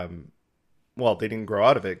really, well, they didn't grow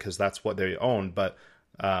out of it because that's what they owned. But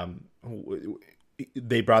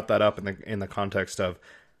they brought that up in the context of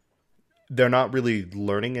they're not really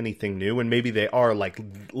learning anything new, and maybe they are like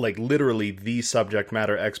literally the subject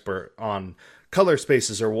matter expert on color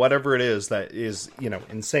spaces or whatever it is that is, you know,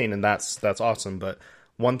 insane, and that's awesome. But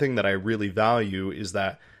one thing that I really value is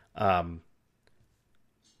that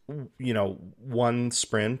you know, one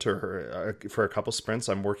sprint or for a couple sprints,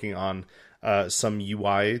 I'm working on some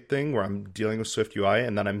UI thing where I'm dealing with Swift UI,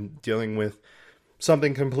 and then I'm dealing with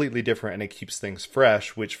something completely different, and it keeps things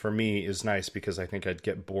fresh, which for me is nice because I think I'd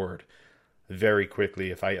get bored very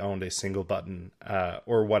quickly if I owned a single button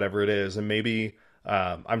or whatever it is. And maybe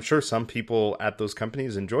I'm sure some people at those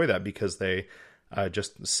companies enjoy that because they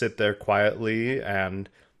just sit there quietly and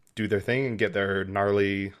do their thing and get their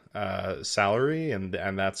gnarly salary, and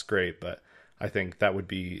that's great. But I think that would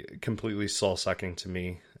be completely soul-sucking to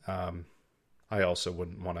me. I also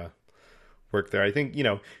wouldn't want to work there. I think, you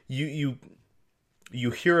know, you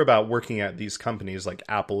hear about working at these companies like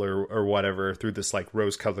Apple or whatever through this like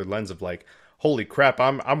rose-colored lens of like, holy crap,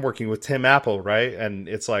 I'm working with Tim Apple, right? And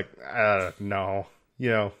it's like, no, you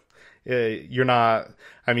know, you're not.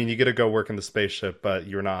 I mean, you get to go work in the spaceship, but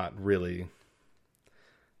you're not really.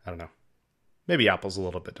 I don't know. Maybe Apple's a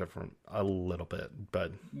little bit different, a little bit,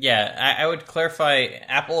 but yeah, I would clarify.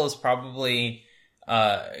 Apple is probably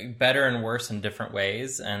better and worse in different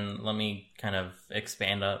ways, and let me kind of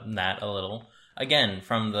expand on that a little. Again,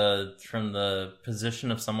 from the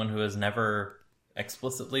position of someone who has never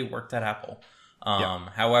explicitly worked at Apple.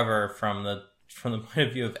 However, from the point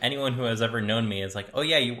of view of anyone who has ever known me, is like, oh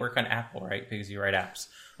yeah, you work on Apple, right? Because you write apps.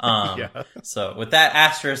 So with that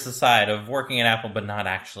asterisk aside of working at Apple but not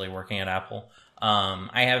actually working at Apple,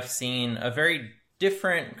 I have seen a very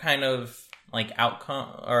different kind of like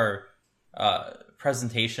outcome or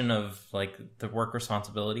presentation of like the work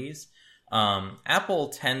responsibilities. Apple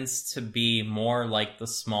tends to be more like the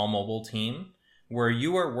small mobile team where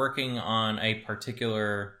you are working on a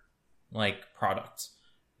particular like product.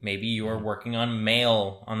 Maybe you are working on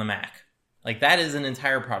Mail on the Mac. Like that is an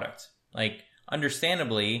entire product. Like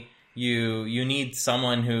understandably, you need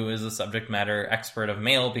someone who is a subject matter expert of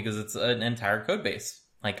Mail because it's an entire code base.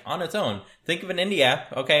 Like on its own. Think of an indie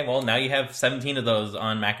app. Okay, well now you have 17 of those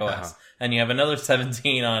on Mac OS. And you have another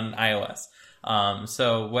 17 on iOS.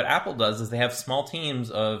 So what Apple does is they have small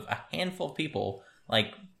teams of a handful of people,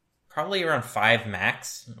 like probably around 5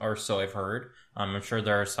 max or so I've heard. I'm sure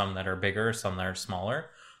there are some that are bigger, some that are smaller,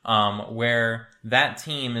 where that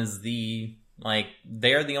team is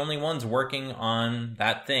they're the only ones working on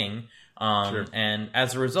that thing. Sure. And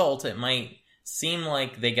as a result, it might seem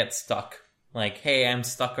like they get stuck. Like, hey, I'm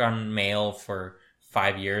stuck on Mail for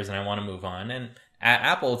 5 years and I want to move on. And at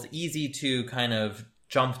Apple, it's easy to kind of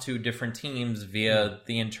jump to different teams via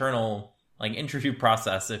the internal like interview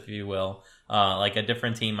process, if you will. Like a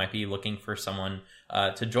different team might be looking for someone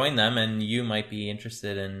to join them, and you might be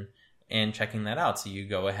interested in checking that out. So you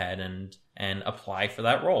go ahead and apply for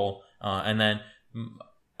that role, and then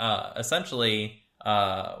essentially,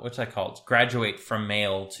 what's that called? Graduate from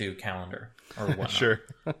Mail to Calendar or whatnot. Sure.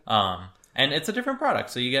 And it's a different product,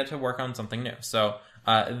 so you get to work on something new. So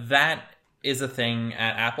that is a thing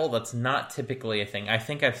at Apple that's not typically a thing. I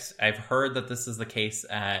think I've heard that this is the case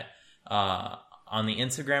at on the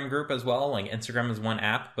Instagram group as well. Like Instagram is one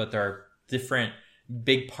app, but there are different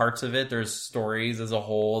big parts of it. There's stories as a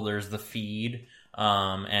whole. There's the feed,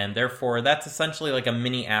 and therefore that's essentially like a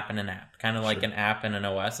mini app in an app, kind of like an app in an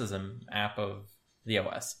OS is an app of the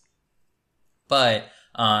OS. But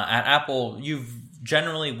at Apple, you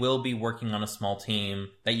generally will be working on a small team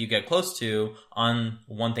that you get close to on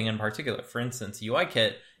one thing in particular. For instance,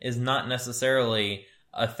 UIKit is not necessarily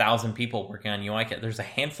 1,000 people working on UIKit. There's a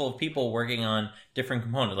handful of people working on different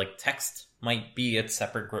components. Like text might be its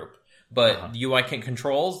separate group, but UIKit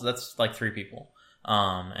controls, that's like 3 people.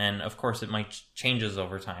 And of course, it might changes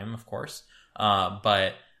over time, of course.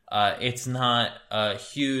 But it's not a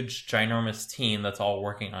huge, ginormous team that's all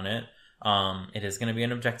working on it. It is going to be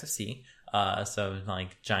an Objective-C. So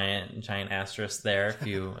like giant asterisk there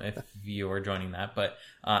if you are joining that. But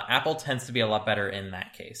Apple tends to be a lot better in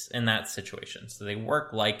that case, in that situation. So they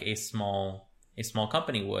work like a small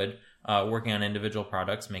company would, working on individual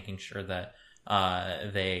products, making sure that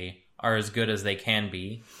they are as good as they can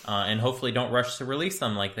be, and hopefully don't rush to release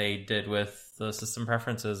them like they did with the system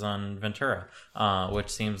preferences on Ventura, which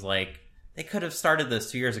seems like they could have started this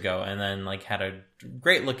 2 years ago and then like had a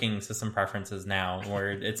great looking system preferences now,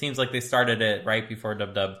 where it seems like they started it right before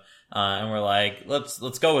DubDub, and we're like,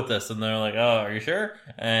 let's go with this, and they're like, oh, are you sure?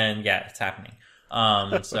 And yeah, it's happening.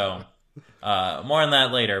 So more on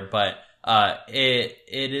that later, but it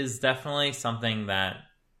is definitely something that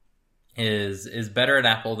is better at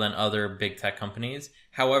Apple than other big tech companies.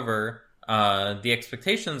 However, the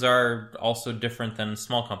expectations are also different than a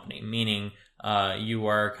small company, meaning you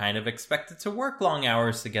are kind of expected to work long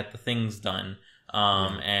hours to get the things done.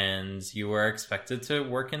 And you are expected to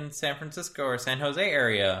work in San Francisco or San Jose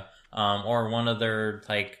area, or one of their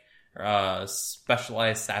like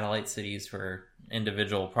specialized satellite cities for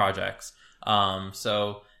individual projects.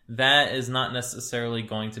 So that is not necessarily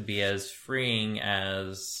going to be as freeing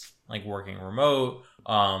as like working remote,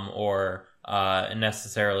 or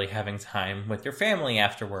necessarily having time with your family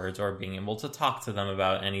afterwards, or being able to talk to them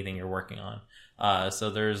about anything you're working on. So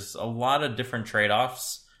there's a lot of different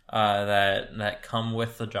trade-offs that come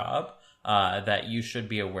with the job that you should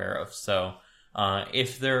be aware of. So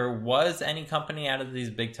if there was any company out of these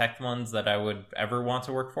big tech ones that I would ever want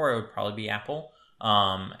to work for, it would probably be Apple.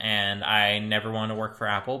 And I never want to work for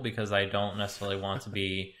Apple because I don't necessarily want to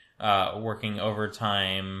be working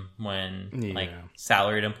overtime when like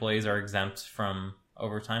salaried employees are exempt from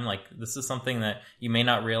overtime. Like this is something that you may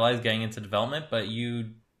not realize getting into development, but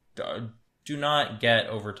you do not get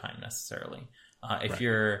overtime necessarily. If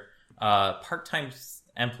you're a part-time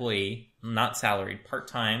employee, not salaried,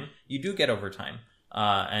 part-time, you do get overtime.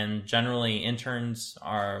 And generally interns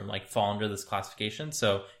are like fall under this classification.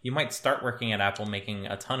 So you might start working at Apple making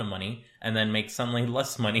a ton of money and then make suddenly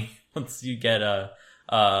less money once you get a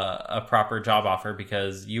proper job offer,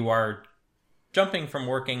 because you are jumping from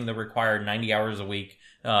working the required 90 hours a week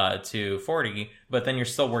to 40, but then you're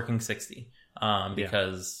still working 60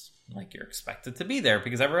 because like you're expected to be there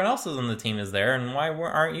because everyone else on the team is there, and why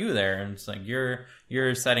aren't you there? And it's like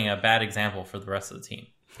you're setting a bad example for the rest of the team.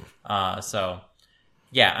 So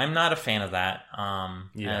yeah, I'm not a fan of that,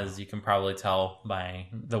 as you can probably tell by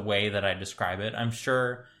the way that I describe it. I'm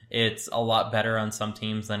sure it's a lot better on some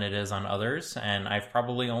teams than it is on others, and I've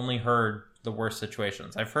probably only heard the worst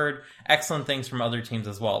situations. I've heard excellent things from other teams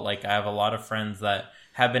as well. Like I have a lot of friends that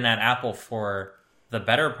have been at Apple for the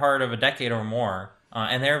better part of a decade or more,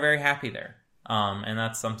 and they're very happy there. And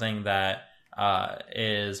that's something that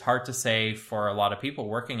is hard to say for a lot of people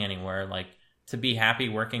working anywhere. Like, to be happy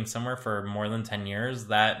working somewhere for more than 10 years,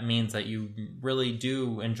 that means that you really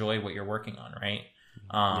do enjoy what you're working on, right?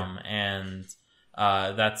 And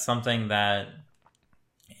that's something that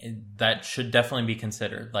should definitely be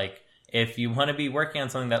considered. Like, if you want to be working on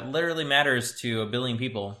something that literally matters to a billion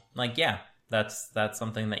people, like, yeah, that's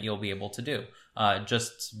something that you'll be able to do.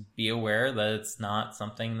 Just be aware that it's not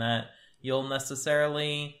something that you'll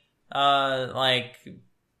necessarily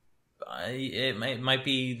it might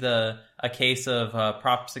be a case of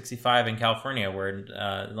Prop 65 in California,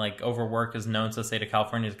 where like overwork is known to say to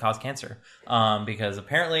California to cause cancer, because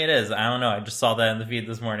apparently it is. I don't know. I just saw that in the feed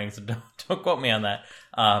this morning, so don't quote me on that.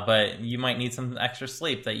 But you might need some extra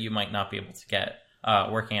sleep that you might not be able to get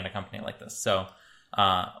working at a company like this. So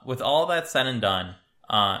with all that said and done,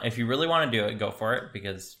 if you really want to do it, go for it,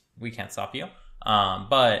 because we can't stop you.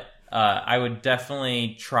 But I would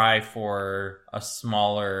definitely try for a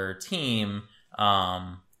smaller team,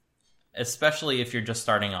 especially if you're just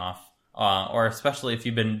starting off, or especially if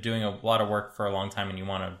you've been doing a lot of work for a long time and you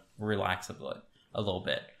want to relax a little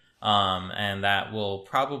bit. And that will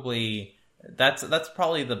probably, that's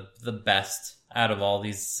probably the best out of all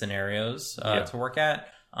these scenarios to work at.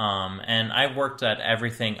 And I've worked at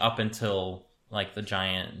everything up until like the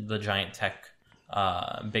giant tech,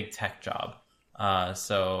 big tech job.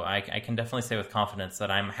 So I can definitely say with confidence that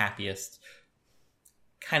I'm happiest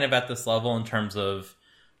kind of at this level in terms of,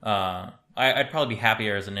 I'd probably be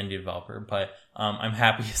happier as an indie developer, but I'm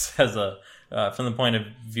happiest as from the point of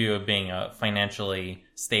view of being financially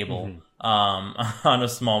stable on a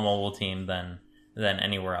small mobile team than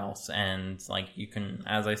anywhere else. And like, you can,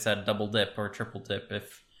 as I said, double dip or triple dip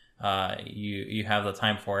if you have the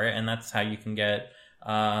time for it, and that's how you can get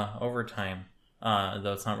overtime.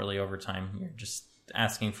 Though it's not really overtime. You're just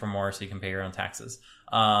asking for more so you can pay your own taxes.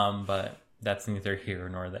 But that's neither here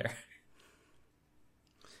nor there.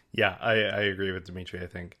 Yeah, I agree with Dimitri. I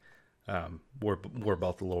think we're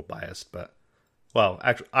both a little biased, but well,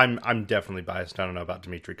 actually, I'm definitely biased. I don't know about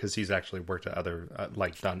Dimitri because he's actually worked at other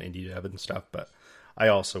like done indie dev and stuff, but I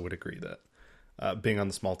also would agree that being on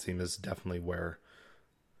the small team is definitely where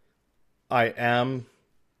I am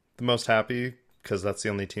the most happy because that's the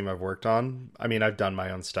only team I've worked on. I mean, I've done my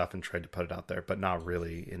own stuff and tried to put it out there, but not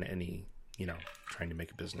really in any, trying to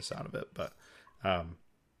make a business out of it. But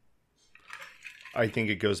I think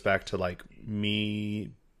it goes back to like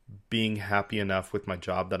me being happy enough with my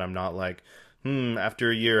job that I'm not like,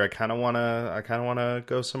 after a year, I kind of want to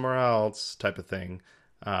go somewhere else type of thing.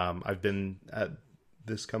 I've been at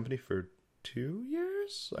this company for 2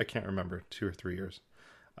 years. I can't remember, 2 or 3 years.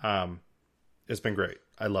 It's been great.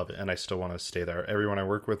 I love it. And I still want to stay there. Everyone I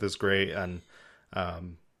work with is great. And,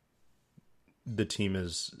 the team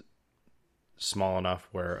is small enough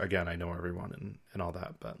where, again, I know everyone and all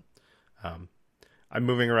that, but, I'm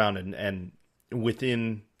moving around and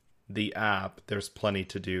within the app, there's plenty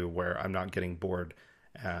to do where I'm not getting bored,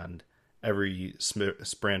 and every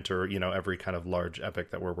sprint or, every kind of large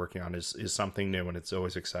epic that we're working on is something new, and it's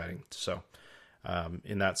always exciting. So,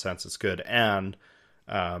 in that sense, it's good. And,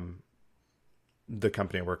 the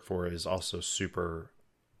company I work for is also super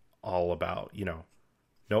all about, no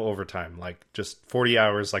overtime, like just 40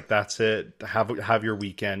 hours, like that's it. Have your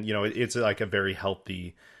weekend, it's like a very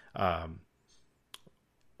healthy,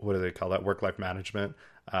 what do they call that? Work-life management,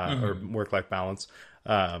 or work-life balance.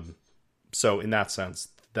 So in that sense,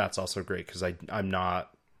 that's also great because I'm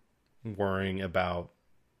not worrying about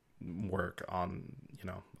work on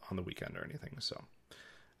the weekend or anything. So,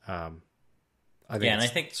 I think, and I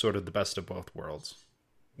think sort of the best of both worlds.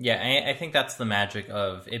 Yeah, I think that's the magic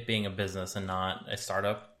of it being a business and not a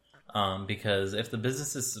startup. Because if the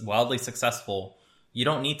business is wildly successful, you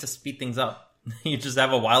don't need to speed things up. You just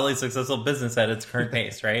have a wildly successful business at its current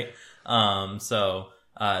pace, right? So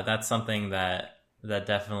that's something that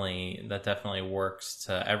definitely works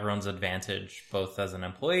to everyone's advantage, both as an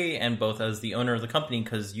employee and both as the owner of the company,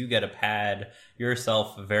 because you get to pad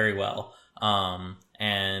yourself very well.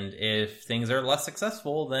 And if things are less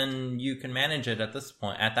successful, then you can manage it at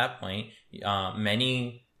that point.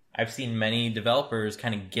 I've seen many developers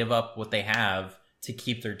kind of give up what they have to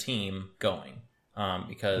keep their team going.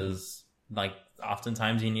 Because like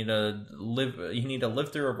oftentimes you need to live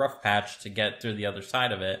through a rough patch to get through the other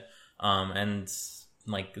side of it. And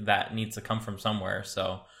like that needs to come from somewhere.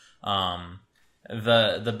 So,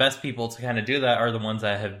 the best people to kind of do that are the ones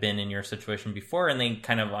that have been in your situation before, and they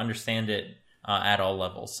kind of understand it at all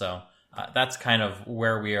levels. So that's kind of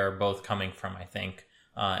where we are both coming from, I think,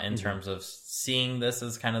 in terms of seeing this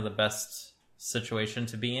as kind of the best situation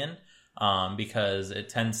to be in, because it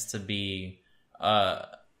tends to be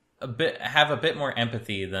have a bit more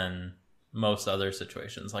empathy than most other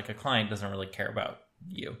situations. Like a client doesn't really care about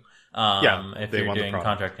you, if you're doing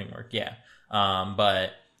contracting work,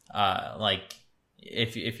 but like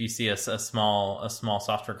if you see a small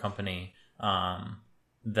software company,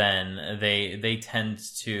 then they tend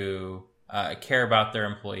to care about their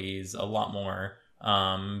employees a lot more,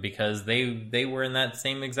 because they were in that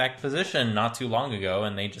same exact position not too long ago,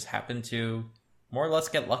 and they just happened to more or less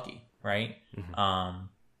get lucky, right?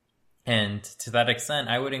 And to that extent,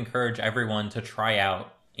 I would encourage everyone to try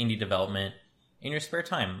out indie development in your spare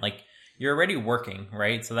time. Like, you're already working,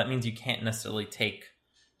 right? So that means you can't necessarily take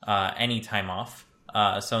any time off.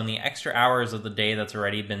 So in the extra hours of the day that's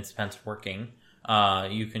already been spent working,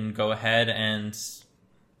 you can go ahead and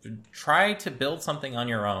try to build something on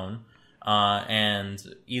your own. And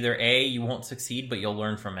either A, you won't succeed, but you'll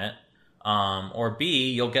learn from it. Or B,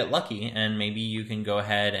 you'll get lucky, and maybe you can go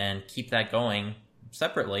ahead and keep that going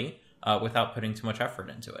separately without putting too much effort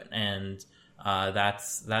into it. And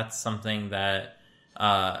that's something that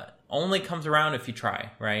only comes around if you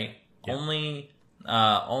try, right? Yeah. Only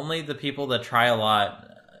the people that try a lot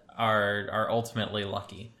are ultimately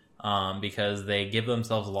lucky, because they give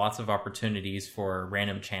themselves lots of opportunities for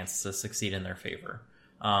random chance to succeed in their favor.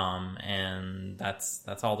 And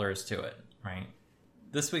that's all there is to it, right?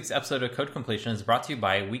 This week's episode of Code Completion is brought to you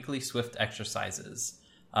by Weekly Swift Exercises.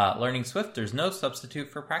 Learning Swift, there's no substitute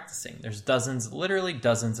for practicing. There's literally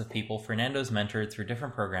dozens of people Fernando's mentored through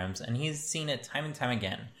different programs, and he's seen it time and time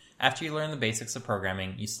again. After you learn the basics of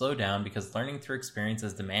programming, you slow down because learning through experience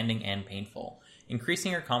is demanding and painful.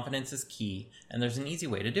 Increasing your confidence is key, and there's an easy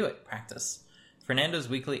way to do it: practice. Fernando's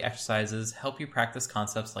weekly exercises help you practice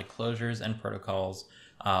concepts like closures and protocols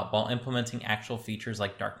while implementing actual features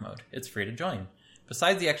like dark mode. It's free to join.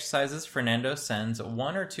 Besides the exercises, Fernando sends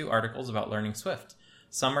 1 or 2 articles about learning Swift.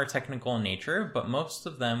 Some are technical in nature, but most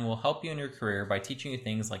of them will help you in your career by teaching you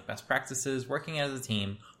things like best practices, working as a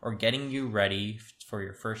team, or getting you ready for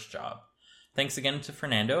your first job. Thanks again to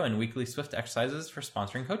Fernando and Weekly Swift Exercises for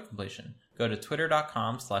sponsoring Code Completion. Go to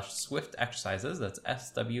twitter.com/Swift Exercises, that's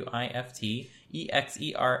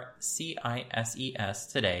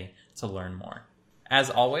SWIFTEXERCISES today to learn more. As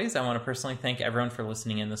always, I want to personally thank everyone for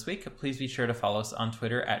listening in this week. Please be sure to follow us on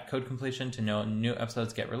Twitter at Code Completion to know when new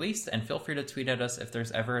episodes get released, and feel free to tweet at us if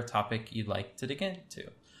there's ever a topic you'd like to dig into.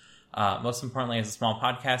 Most importantly, as a small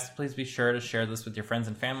podcast, please be sure to share this with your friends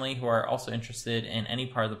and family who are also interested in any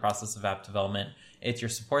part of the process of app development. It's your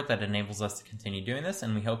support that enables us to continue doing this,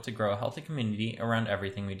 and we hope to grow a healthy community around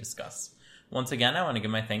everything we discuss. Once again, I want to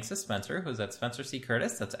give my thanks to Spencer, who's at Spencer C.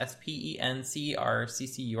 Curtis, that's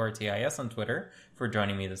SpencerCurtis on Twitter, for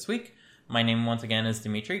joining me this week. My name, once again, is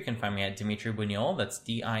Dimitri. You can find me at Dimitri Buñol, that's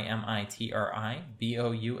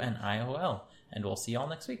DIMITRIBOUNIOL, and we'll see y'all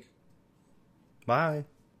next week. Bye.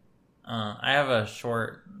 I have a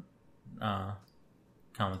short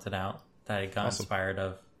commented out that I got inspired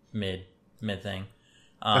of mid thing.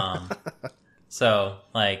 So,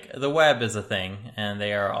 like, the web is a thing, and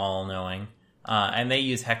they are all knowing. And they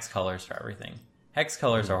use hex colors for everything. Hex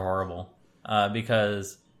colors are horrible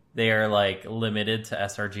because they are, like, limited to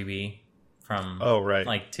sRGB from,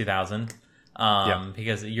 like, 2000.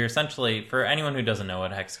 Because you're essentially, for anyone who doesn't know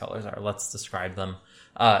what hex colors are, let's describe them.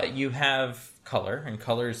 You have color, and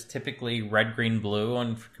color is typically red, green, blue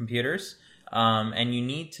on computers. And you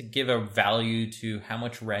need to give a value to how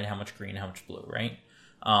much red, how much green, how much blue, right?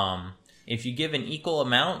 If you give an equal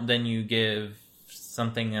amount, then you give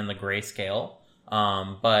something in the grayscale.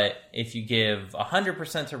 But if you give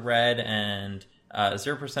 100% to red and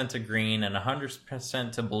 0% to green and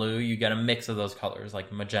 100% to blue, you get a mix of those colors,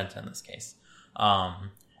 like magenta in this case.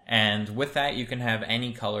 And with that, you can have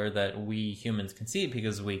any color that we humans can see,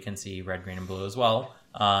 because we can see red, green, and blue as well.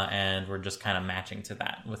 And we're just kind of matching to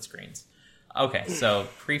that with screens. Okay, so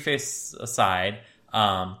preface aside,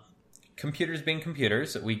 computers being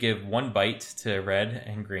computers, we give 1 byte to red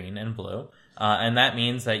and green and blue. And that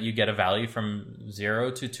means that you get a value from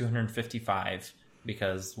 0 to 255,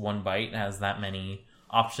 because 1 byte has that many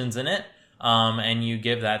options in it. And you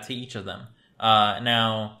give that to each of them.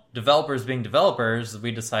 Now, developers being developers,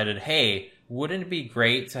 we decided, hey, wouldn't it be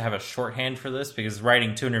great to have a shorthand for this? Because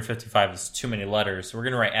writing 255 is too many letters, so we're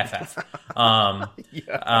going to write FF.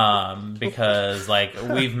 Because, like,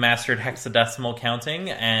 we've mastered hexadecimal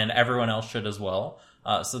counting, and everyone else should as well.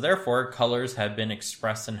 So therefore, colors have been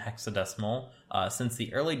expressed in hexadecimal since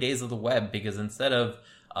the early days of the web, because instead of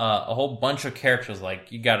a whole bunch of characters,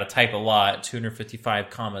 like, you got to type a lot,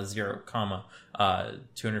 255, 0,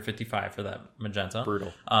 255 for that magenta.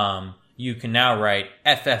 Brutal. You can now write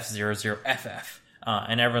FF00FF,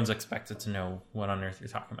 and everyone's expected to know what on earth you're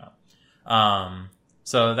talking about.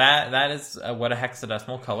 So that is what a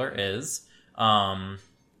hexadecimal color is. The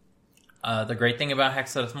great thing about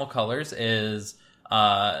hexadecimal colors is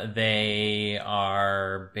they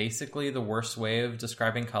are basically the worst way of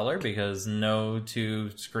describing color, because no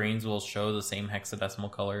two screens will show the same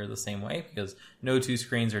hexadecimal color the same way, because no two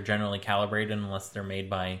screens are generally calibrated unless they're made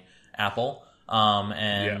by Apple.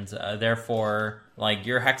 Therefore, like,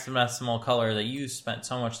 your hexadecimal color that you spent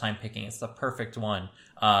so much time picking, it's the perfect one.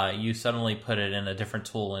 You suddenly put it in a different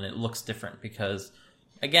tool and it looks different because,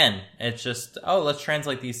 again, it's just, let's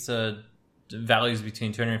translate these to values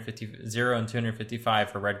between 0 and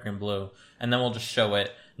 255 for red, green, blue, and then we'll just show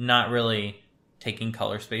it, not really taking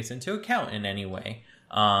color space into account in any way.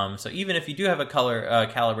 So even if you do have a color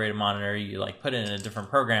calibrated monitor, you, like, put it in a different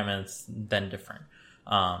program and it's then different.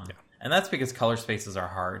 And that's because color spaces are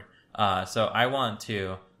hard. So I want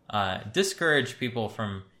to discourage people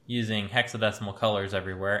from using hexadecimal colors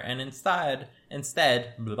everywhere, and instead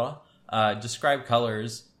describe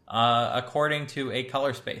colors according to a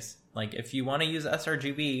color space. Like, if you want to use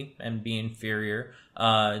sRGB and be inferior,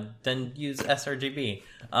 then use sRGB.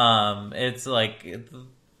 It's like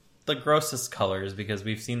the grossest colors, because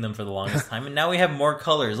we've seen them for the longest time, and now we have more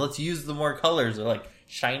colors. Let's use the more colors. They're, like,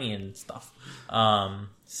 shiny and stuff.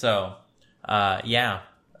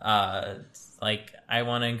 Like, I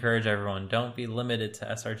want to encourage everyone, don't be limited to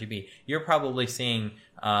sRGB. You're probably seeing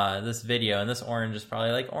this video, and this orange is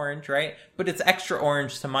probably like orange, right? But it's extra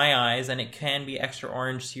orange to my eyes, and it can be extra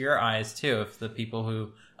orange to your eyes too, if the people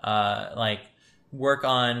who work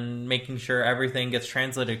on making sure everything gets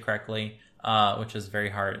translated correctly, which is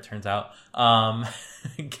very hard, it turns out,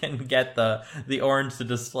 can get the orange to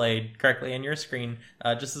display correctly on your screen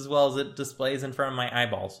just as well as it displays in front of my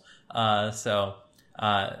eyeballs. So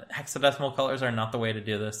hexadecimal colors are not the way to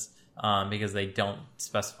do this. because they don't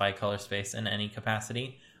specify color space in any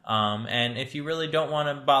capacity. And if you really don't want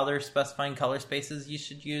to bother specifying color spaces, you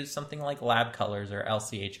should use something like lab colors or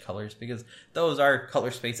LCH colors, because those are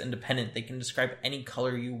color space independent. They can describe any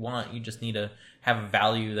color you want. You just need to have a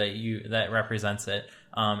value that represents it.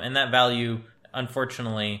 And that value,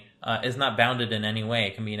 unfortunately, is not bounded in any way.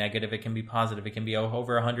 It can be negative, it can be positive, it can be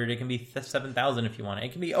over 100, it can be 7,000 if you want.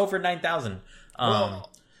 It can be over 9,000.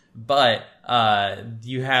 But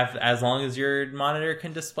you have, as long as your monitor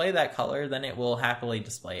can display that color, then it will happily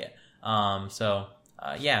display it.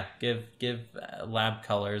 Give lab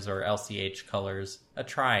colors or LCH colors a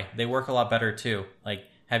try. They work a lot better too. Like,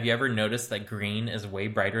 have you ever noticed that green is way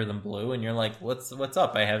brighter than blue? And you're like, what's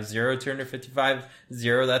up? I have 0, 255,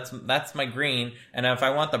 0. That's my green. And if I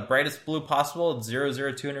want the brightest blue possible, it's 0,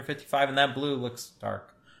 0, 255, and that blue looks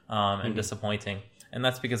dark and disappointing. And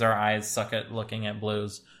that's because our eyes suck at looking at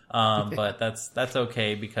blues. But that's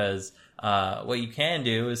okay, because what you can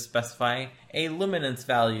do is specify a luminance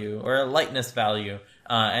value or a lightness value.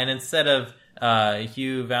 And instead of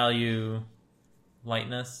hue value,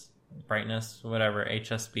 lightness, brightness, whatever,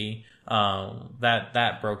 HSB,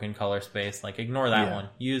 that broken color space, like, ignore that one.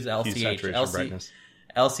 Use LCH.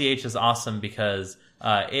 LCH is awesome because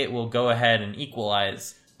it will go ahead and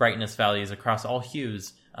equalize brightness values across all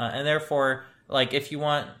hues. And therefore, like, if you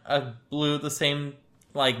want a blue the same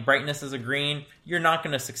like brightness as a green, you're not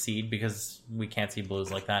going to succeed because we can't see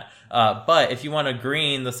blues like that. But if you want a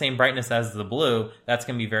green the same brightness as the blue, that's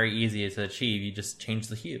going to be very easy to achieve. You just change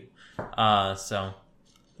the hue. So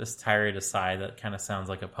this tirade aside, that kind of sounds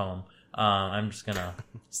like a poem. I'm just going to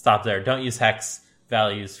stop there. Don't use hex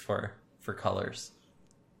values for colors.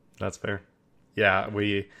 That's fair. Yeah,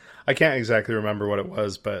 I can't exactly remember what it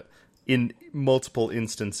was, but in multiple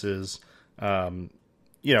instances,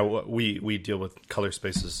 we deal with color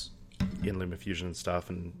spaces in LumaFusion and stuff,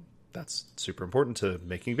 and that's super important to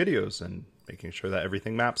making videos and making sure that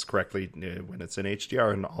everything maps correctly when it's in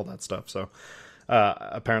HDR and all that stuff. So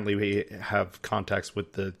apparently we have contacts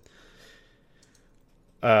with the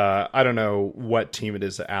I don't know what team it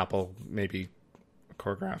is at Apple, maybe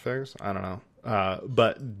Core Graphics, I don't know.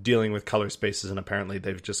 But dealing with color spaces, and apparently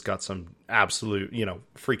they've just got some absolute,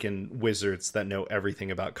 freaking wizards that know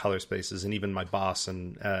everything about color spaces. And even my boss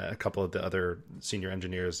and a couple of the other senior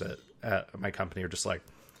engineers at my company are just like,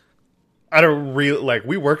 I don't really,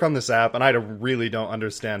 we work on this app and I really don't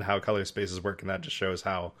understand how color spaces work. And that just shows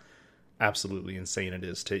how absolutely insane it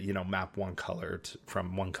is to, map one color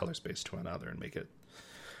from one color space to another and make it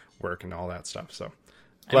work and all that stuff. So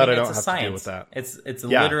glad I don't have to deal with that. It's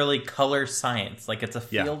literally color science. Like, it's a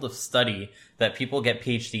field of study that people get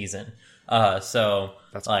PhDs in. So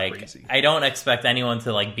that's crazy. I don't expect anyone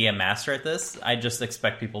to be a master at this. I just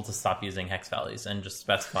expect people to stop using hex values and just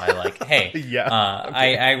specify hey,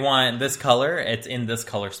 I want this color. It's in this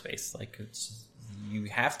color space. You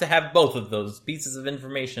have to have both of those pieces of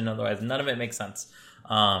information. Otherwise, none of it makes sense.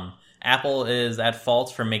 Apple is at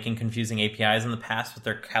fault for making confusing APIs in the past with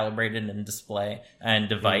their calibrated and display and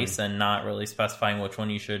device and not really specifying which one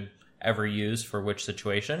you should ever use for which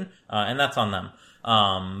situation. And that's on them.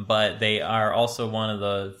 But they are also one of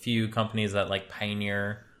the few companies that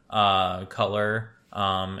pioneer color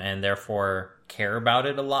and therefore care about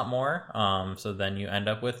it a lot more. So then you end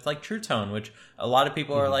up with True Tone, which a lot of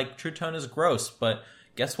people are like, True Tone is gross, but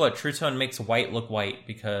guess what? True Tone makes white look white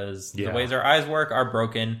because the ways our eyes work are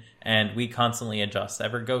broken and we constantly adjust.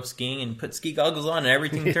 Ever go skiing and put ski goggles on and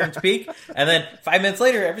everything turns pink? And then 5 minutes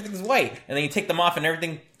later, everything's white. And then you take them off and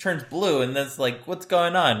everything turns blue. And that's what's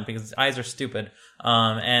going on? Because eyes are stupid.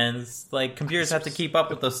 And computers have to keep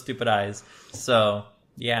up with those stupid eyes. So,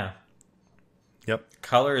 yeah. Yep.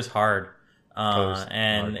 Color is hard.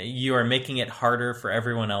 And you are making it harder for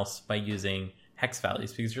everyone else by using hex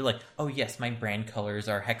values, because you're like, oh yes, my brand colors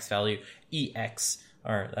are hex value EX,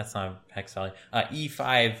 or that's not a hex value,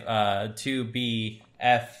 E5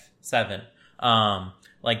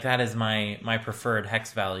 2BF7. That is my preferred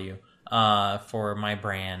hex value for my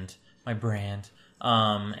brand. And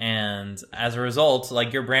as a result,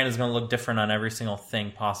 your brand is going to look different on every single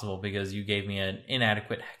thing possible because you gave me an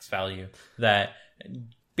inadequate hex value that,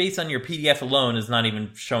 based on your PDF alone, is not even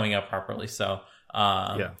showing up properly. So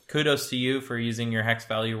kudos to you for using your hex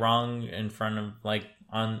value wrong in front of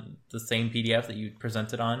on the same PDF that you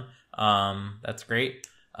presented on. That's great.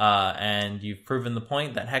 And you've proven the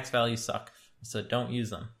point that hex values suck. So don't use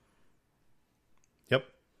them. Yep.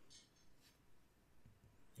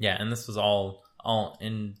 Yeah, and this was all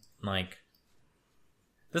in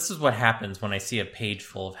this is what happens when I see a page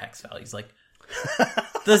full of hex values.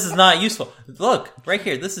 This is not useful. Look, right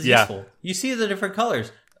here, this is useful. You see the different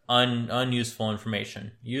colors. unuseful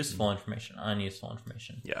information, useful information, unuseful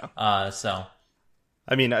information. Yeah. So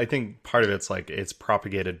I mean, I think part of it's like it's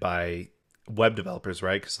propagated by web developers,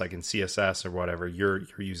 right? Because like in CSS or whatever, you're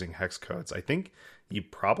using hex codes. I think you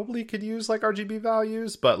probably could use like RGB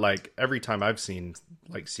values, but like every time I've seen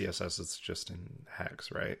like CSS, it's just in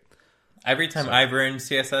hex, right? Every time I've written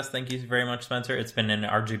CSS, thank you very much, Spencer, it's been in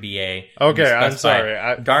RGBA. Okay, I'm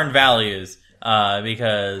sorry. Darn values,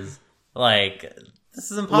 because like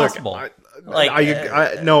this is impossible. Look,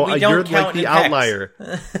 no, you're like the outlier.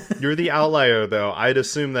 You're the outlier, though. I'd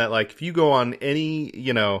assume that like if you go on any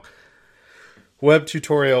web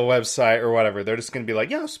tutorial website or whatever, they're just going to be like,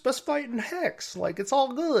 yeah, specify it in hex, like it's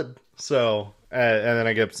all good. So and then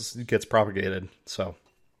it gets propagated. So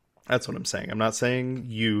that's what I'm saying. I'm not saying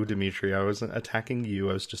you, Dimitri. I wasn't attacking you.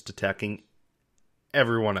 I was just attacking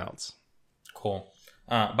everyone else. Cool.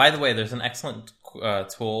 By the way, there's an excellent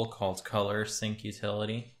tool called Color Sync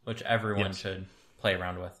Utility, which everyone should play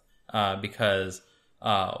around with. Because,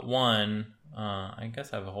 I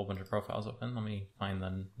guess I have a whole bunch of profiles open. Let me find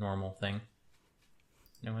the normal thing.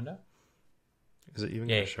 New window? Is it even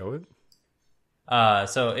going to show it?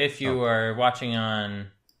 So if you are watching on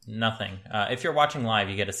nothing, if you're watching live,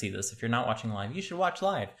 you get to see this. If you're not watching live, you should watch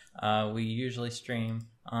live. We usually stream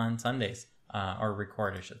on Sundays, or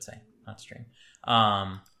record, I should say, not stream.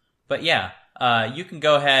 But yeah, you can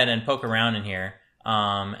go ahead and poke around in here,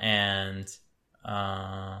 and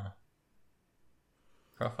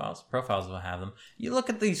profiles will have them. You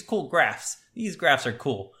look at these cool graphs. These graphs are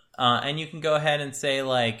cool. And you can go ahead and say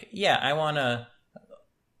like, yeah, I want to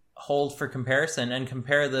hold for comparison and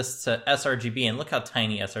compare this to sRGB, and look how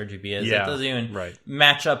tiny sRGB is. Yeah, it doesn't even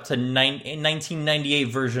match up to 1998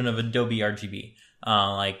 version of Adobe RGB.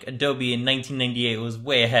 Like Adobe in 1998 was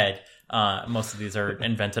way ahead. Most of these are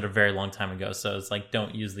invented a very long time ago, so it's like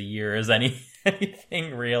don't use the year as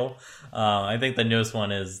anything real. I think the newest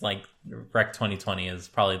one is like Rec 2020 is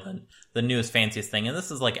probably the newest, fanciest thing, and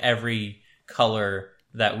this is like every color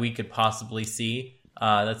that we could possibly see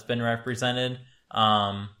that's been represented.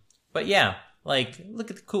 But yeah, like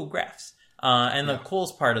look at the cool graphs. And the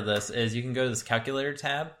coolest part of this is you can go to this calculator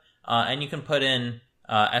tab, and you can put in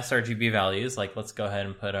sRGB values. Like let's go ahead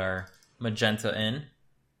and put our magenta in.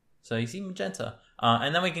 So you see magenta.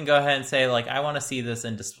 And then we can go ahead and say, like, I want to see this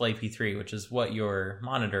in display P3, which is what your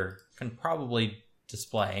monitor can probably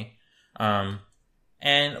display. And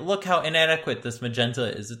look how inadequate this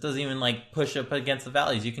magenta is. It doesn't even, like, push up against the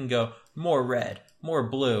values. You can go more red, more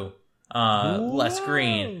blue, less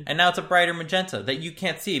green. And now it's a brighter magenta that you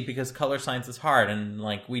can't see because color science is hard. And,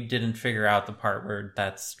 like, we didn't figure out the part where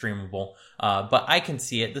that's streamable. But I can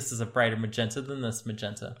see it. This is a brighter magenta than this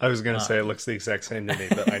magenta. I was going to say it looks the exact same to me,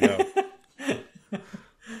 but I know.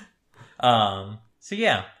 So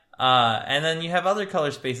yeah. And then you have other color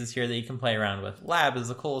spaces here that you can play around with. Lab is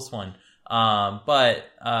the coolest one. But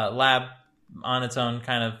Lab on its own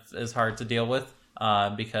kind of is hard to deal with.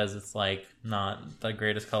 Because it's like not the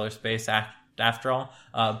greatest color space after all.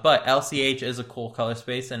 But LCH is a cool color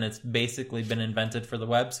space, and it's basically been invented for the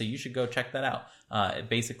web, so you should go check that out. It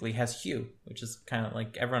basically has hue, which is kind of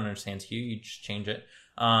like everyone understands hue. You just change it.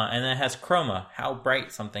 And then it has chroma, how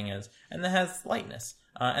bright something is. And then it has lightness.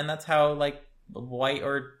 And that's how like white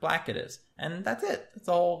or black it is. And that's it. That's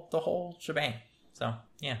the whole shebang. So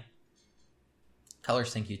yeah. Color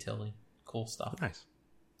sync utility. Cool stuff. Nice.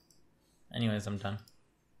 Anyways, I'm done.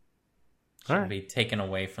 All Should right. be taken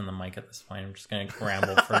away from the mic at this point. I'm just going to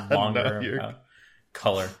ramble for longer.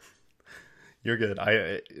 Color. You're good.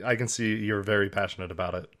 I can see you're very passionate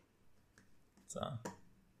about it. So,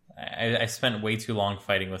 I spent way too long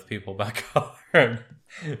fighting with people about color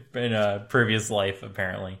in a previous life,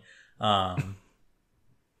 apparently. All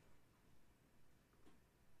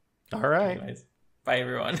right. Anyways, bye,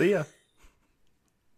 everyone. See ya.